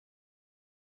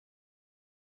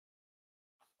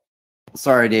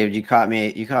 Sorry, David, you caught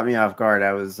me off guard.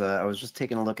 I was just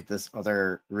taking a look at this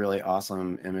other really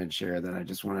awesome image here that I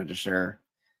just wanted to share.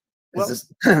 Well,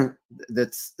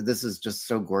 This is just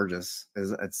so gorgeous.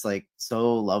 It's like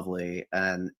so lovely.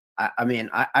 And I mean,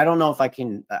 I don't know if I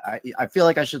can, I feel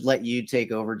like I should let you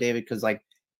take over, David, because like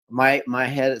my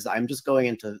head is, I'm just going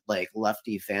into like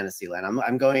lefty fantasy land.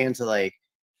 I'm going into like,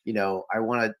 you know, I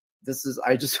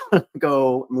just want to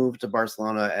go move to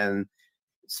Barcelona and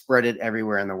spread it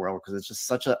everywhere in the world, because it's just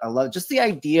such I love just the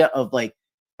idea of like,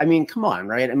 I mean, come on,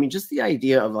 right? I mean, just the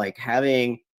idea of like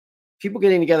having people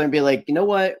getting together and be like, you know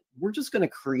what, we're just going to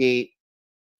create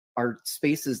our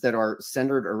spaces that are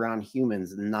centered around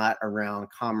humans and not around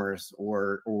commerce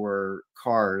or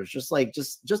cars. Just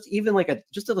even like a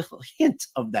little hint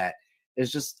of that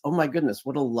is just, oh my goodness,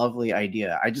 what a lovely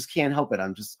idea. I just can't help it.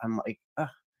 I'm like,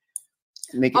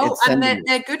 make it. Oh, and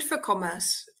they're good for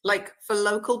commerce. Like for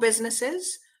local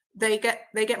businesses, they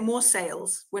get more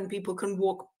sales when people can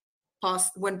walk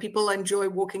past, when people enjoy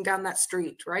walking down that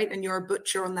street, right? And you're a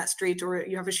butcher on that street, or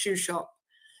you have a shoe shop.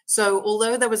 So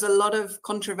although there was a lot of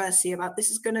controversy about this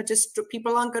is going to just,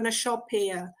 people aren't going to shop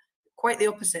here, quite the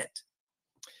opposite.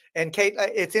 And Kate,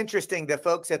 it's interesting, the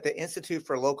folks at the Institute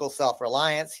for Local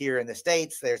Self-Reliance here in the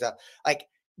States,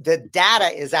 the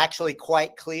data is actually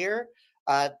quite clear.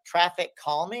 Traffic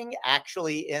calming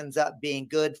actually ends up being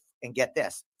good, and get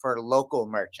this, for local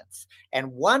merchants.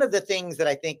 And one of the things that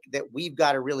I think that we've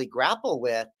got to really grapple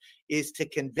with is to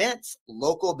convince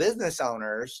local business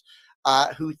owners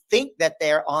who think that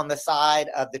they're on the side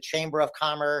of the Chamber of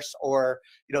Commerce or,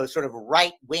 you know, sort of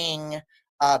right-wing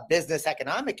business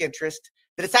economic interest,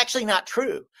 that it's actually not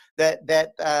true. That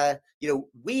you know,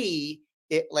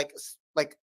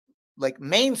 like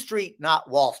Main Street, not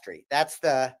Wall Street. That's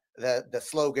the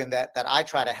slogan that I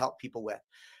try to help people with.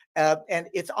 And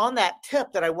it's on that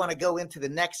tip that I want to go into the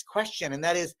next question, and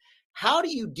that is, how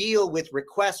do you deal with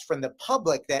requests from the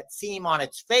public that seem on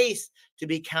its face to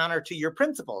be counter to your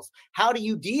principles? How do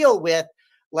you deal with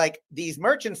like these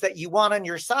merchants that you want on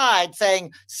your side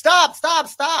saying, stop, stop,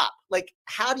 stop? Like,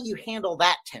 how do you handle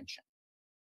that tension?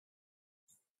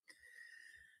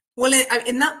 Well,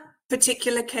 in that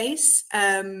particular case,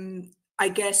 I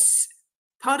guess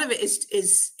part of it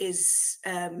is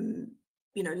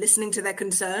you know, listening to their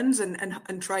concerns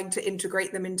and trying to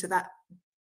integrate them into that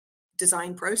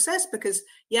design process, because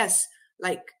yes,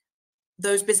 like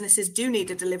those businesses do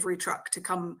need a delivery truck to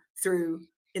come through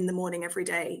in the morning every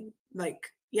day. Like,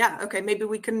 yeah, okay, maybe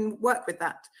we can work with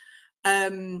that.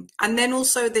 And then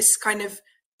also this kind of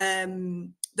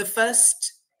the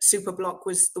first super block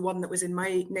was the one that was in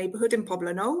my neighborhood in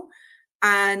Poblenou,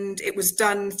 and it was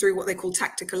done through what they call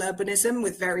tactical urbanism,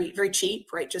 with very, very cheap,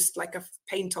 right, just like a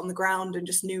paint on the ground and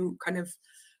just new kind of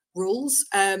rules.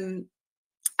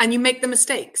 And you make the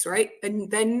mistakes, right? And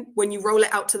then when you roll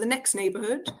it out to the next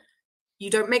neighborhood,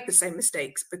 you don't make the same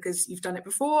mistakes because you've done it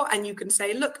before, and you can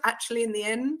say, look, actually in the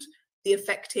end, the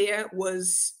effect here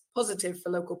was positive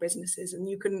for local businesses, and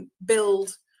you can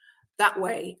build that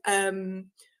way.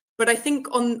 But I think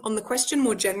on the question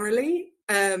more generally,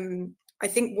 I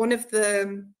think one of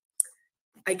the,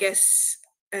 I guess,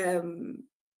 for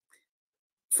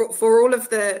all of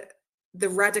the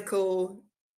radical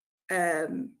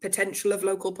potential of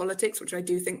local politics, which I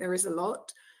do think there is a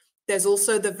lot, there's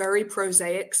also the very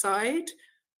prosaic side,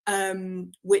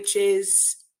 which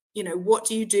is, you know, what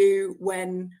do you do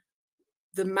when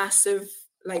the massive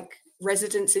like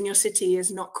residents in your city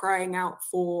is not crying out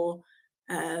for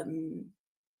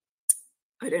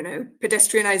I don't know,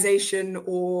 pedestrianization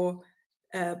or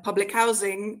public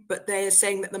housing, but they're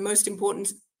saying that the most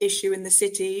important issue in the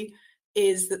city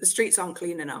is that the streets aren't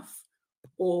clean enough,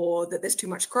 or that there's too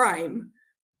much crime,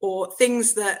 or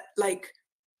things that, like,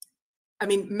 I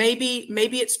mean, maybe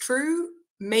it's true.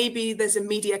 Maybe there's a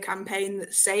media campaign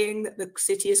that's saying that the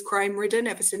city is crime ridden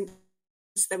ever since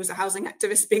there was a housing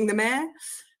activist being the mayor.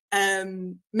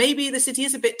 Maybe the city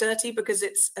is a bit dirty because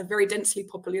it's a very densely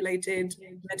populated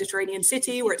Mediterranean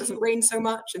city where it doesn't rain so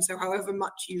much, and so however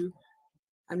much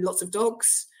and lots of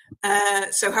dogs,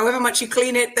 so however much you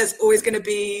clean it, there's always going to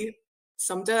be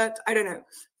some dirt. I don't know,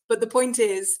 but the point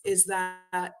is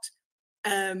that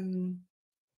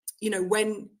you know,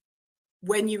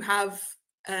 when you have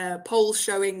polls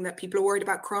showing that people are worried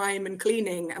about crime and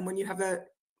cleaning, and when you have a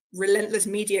relentless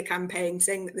media campaign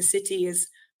saying that the city is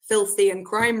filthy and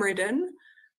crime-ridden,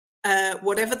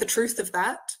 whatever the truth of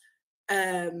that,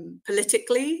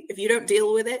 politically, if you don't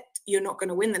deal with it, you're not going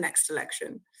to win the next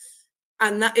election.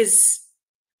 And that is,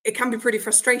 it can be pretty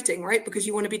frustrating, right? Because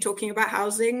you want to be talking about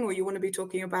housing, or you want to be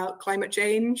talking about climate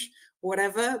change, or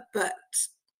whatever, but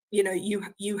you know,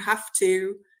 you have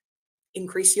to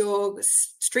increase your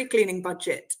street cleaning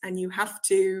budget, and you have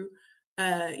to,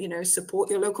 support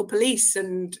your local police,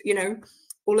 and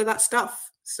all of that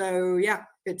stuff. So yeah,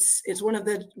 it's one of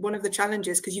the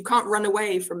challenges, because you can't run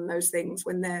away from those things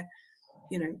when they're,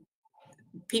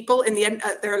 people in the end.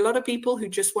 There are a lot of people who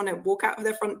just want to walk out of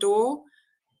their front door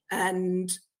and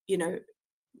not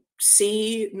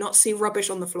see rubbish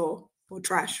on the floor or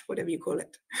trash, whatever you call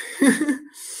it.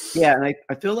 Yeah, and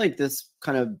I feel like this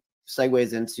kind of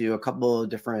segues into a couple of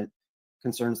different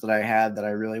concerns that I had that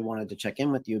I really wanted to check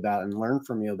in with you about and learn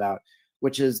from you about,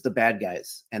 which is the bad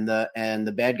guys and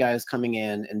the bad guys coming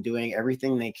in and doing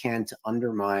everything they can to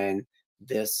undermine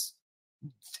this,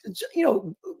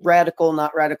 radical,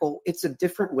 not radical. It's a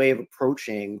different way of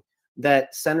approaching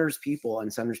that centers people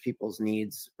and centers people's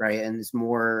needs, right? And is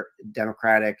more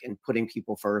democratic and putting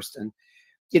people first. And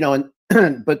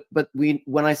but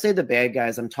when I say the bad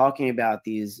guys, I'm talking about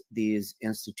these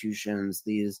institutions,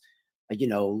 these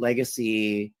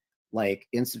legacy like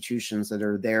institutions that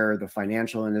are there, the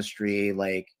financial industry,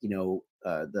 like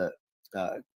I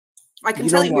can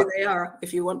tell you who they are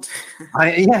if you want.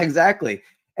 Yeah, exactly.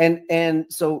 And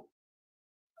so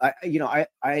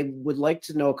I would like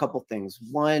to know a couple things.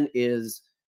 One is,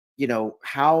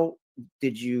 how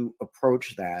did you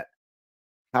approach that?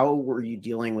 How were you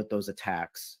dealing with those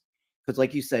attacks? Because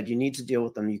like you said, you need to deal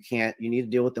with them. You need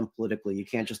to deal with them politically. You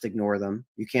can't just ignore them.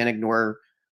 You can't ignore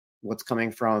what's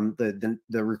coming from the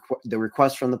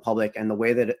request from the public and the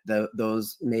way that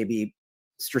those may be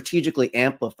strategically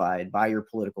amplified by your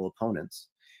political opponents.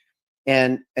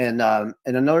 And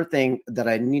another thing that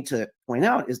I need to point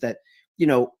out is that,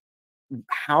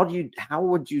 how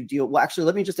would you deal? Well, actually,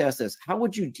 let me just ask this. How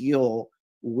would you deal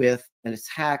with an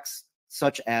attacks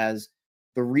such as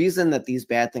the reason that these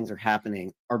bad things are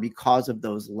happening are because of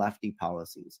those lefty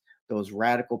policies, those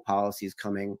radical policies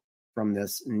coming from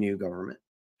this new government?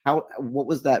 What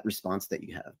was that response that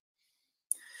you have?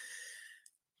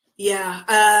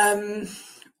 Yeah.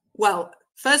 Well,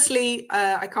 firstly,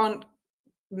 I can't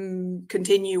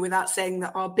continue without saying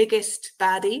that our biggest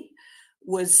baddie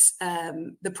was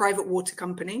the private water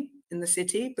company in the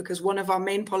city, because one of our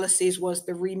main policies was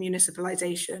the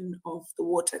remunicipalization of the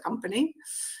water company,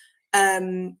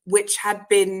 which had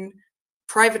been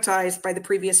privatized by the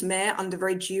previous mayor under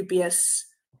very dubious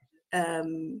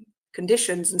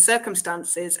conditions and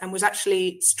circumstances, and was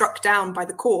actually struck down by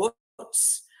the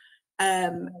courts,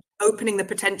 opening the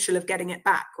potential of getting it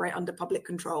back right under public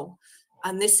control.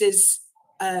 And this is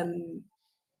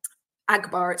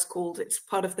Agbar, it's called. It's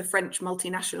part of the French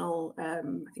multinational, I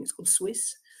think it's called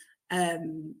Swiss,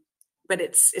 but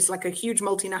it's like a huge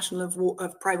multinational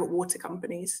of private water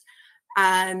companies.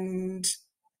 And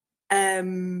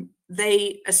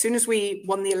they, as soon as we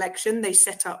won the election, they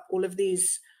set up all of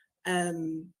these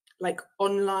like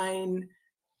online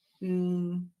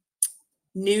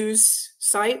news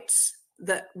sites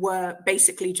that were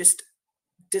basically just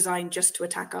designed just to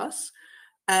attack us,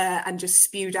 and just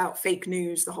spewed out fake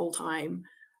news the whole time.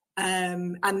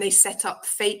 And they set up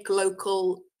fake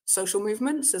local social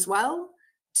movements as well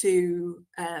to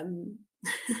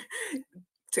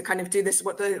to kind of do this,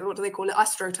 what do they call it,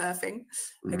 astroturfing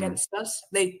against us.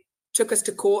 They took us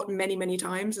to court many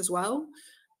times as well.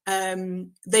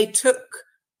 They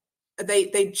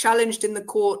challenged in the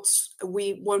courts.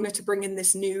 We wanted to bring in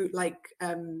this new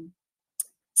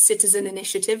citizen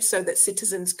initiative so that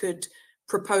citizens could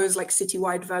propose like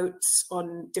citywide votes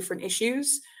on different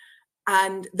issues.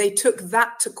 And they took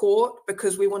that to court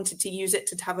because we wanted to use it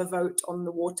to have a vote on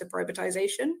the water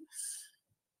privatization.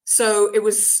 So it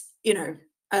was,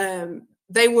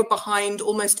 they were behind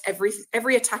almost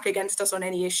every attack against us on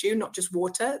any issue, not just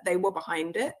water. They were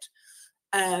behind it,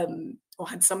 or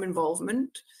had some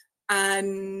involvement.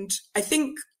 And I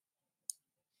think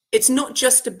it's not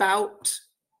just about,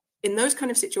 in those kind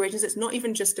of situations, it's not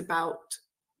even just about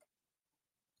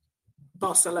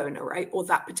Barcelona, right? Or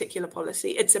that particular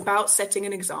policy. It's about setting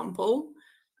an example,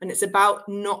 and it's about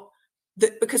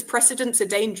because precedents are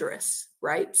dangerous,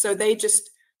 right? So they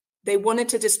wanted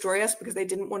to destroy us because they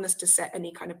didn't want us to set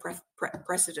any kind of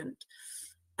precedent.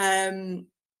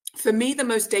 For me, the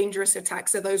most dangerous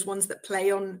attacks are those ones that play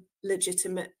on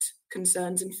legitimate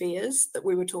concerns and fears that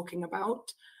we were talking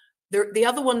about. The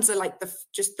other ones are like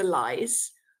just the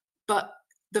lies, but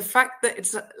the fact that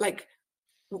it's like,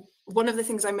 one of the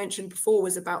things I mentioned before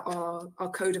was about our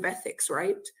code of ethics,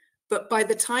 right? But by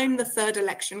the time the third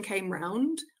election came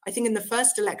round, I think in the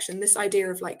first election, this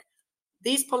idea of like,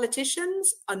 these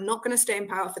politicians are not going to stay in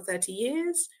power for 30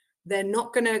 years. They're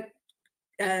not going to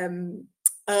earn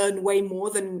way more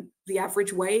than the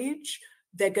average wage.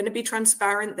 They're going to be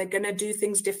transparent. They're going to do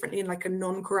things differently in like a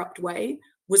non-corrupt way.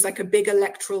 was like a big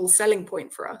electoral selling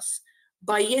point for us.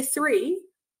 By year 3,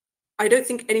 I don't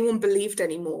think anyone believed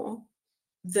anymore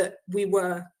that we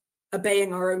were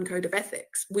obeying our own code of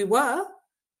ethics. We were,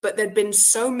 but there'd been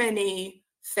so many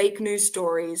fake news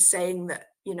stories saying that,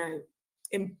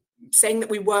 saying that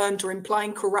we weren't, or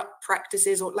implying corrupt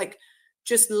practices, or like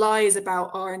just lies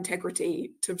about our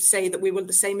integrity to say that we were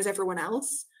the same as everyone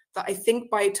else, that I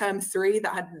think by term 3,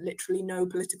 that had literally no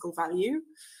political value,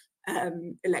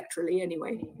 electorally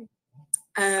anyway.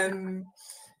 And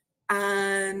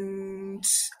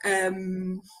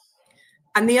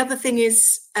the other thing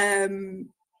is, the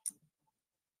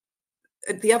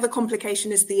other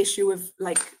complication is the issue of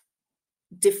like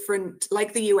different,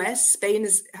 like the US, Spain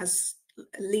has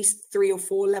at least 3 or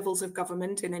 4 levels of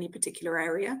government in any particular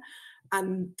area,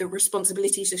 and the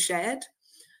responsibilities are shared.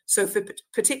 So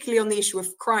particularly on the issue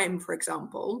of crime, for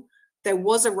example, there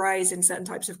was a rise in certain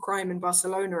types of crime in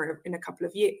Barcelona in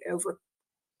over a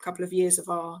couple of years of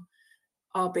our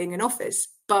being in office.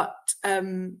 But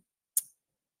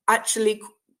actually,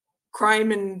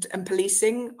 crime and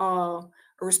policing are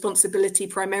a responsibility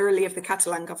primarily of the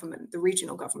Catalan government, the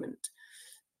regional government.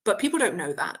 But people don't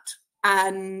know that.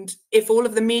 And if all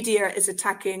of the media is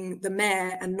attacking the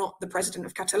mayor and not the president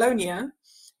of Catalonia,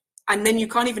 and then you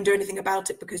can't even do anything about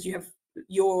it because you have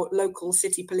your local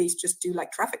city police just do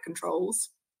like traffic controls.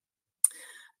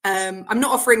 I'm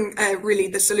not offering really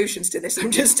the solutions to this.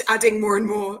 I'm just adding more and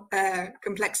more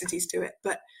complexities to it.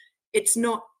 But it's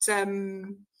not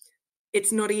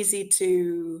easy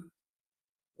to.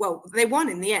 Well, they won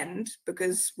in the end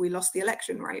because we lost the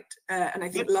election, right? And I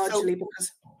think largely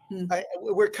because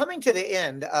we're coming to the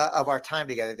end of our time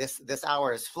together. This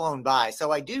hour has flown by.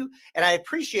 So I do, and I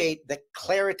appreciate the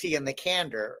clarity and the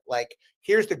candor. Like,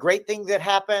 here's the great thing that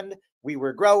happened. We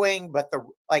were growing, but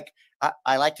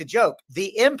I like to joke,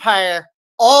 the empire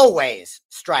always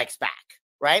strikes back,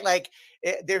 right? Like,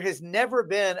 there has never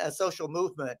been a social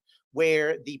movement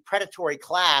where the predatory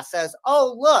class says,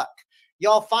 oh, look,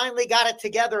 y'all finally got it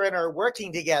together and are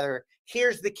working together.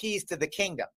 Here's the keys to the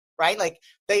kingdom, right? Like,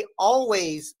 they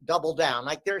always double down.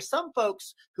 Like, there are some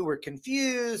folks who are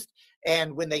confused,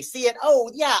 and when they see it,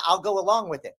 oh, yeah, I'll go along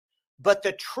with it. But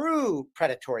the true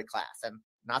predatory class, and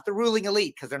not the ruling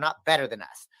elite, because they're not better than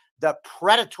us, the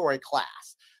predatory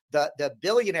class, the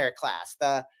billionaire class,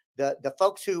 the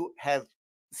folks who have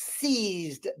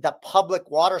seized the public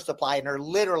water supply and are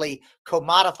literally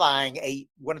commodifying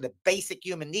one of the basic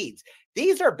human needs.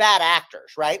 These are bad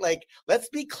actors, right? Like, let's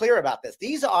be clear about this.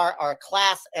 These are our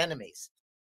class enemies.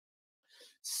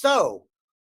 So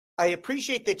I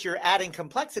appreciate that you're adding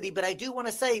complexity, but I do want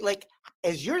to say, like,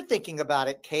 as you're thinking about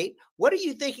it, Kate, what are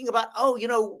you thinking about? Oh,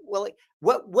 well, like,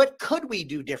 what could we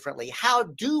do differently? How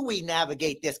do we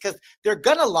navigate this? Because they're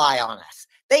going to lie on us.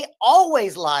 They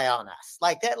always lie on us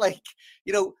like that. Like,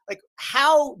 like,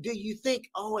 how do you think,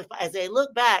 as I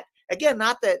look back, again,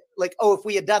 not that like, if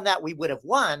we had done that, we would have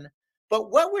won, but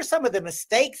what were some of the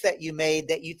mistakes that you made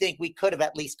that you think we could have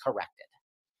at least corrected?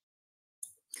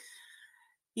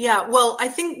 Yeah, well, I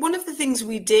think one of the things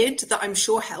we did that I'm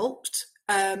sure helped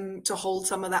to hold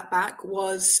some of that back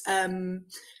was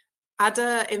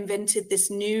Ada invented this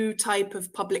new type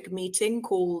of public meeting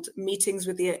called meetings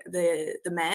with the mayor.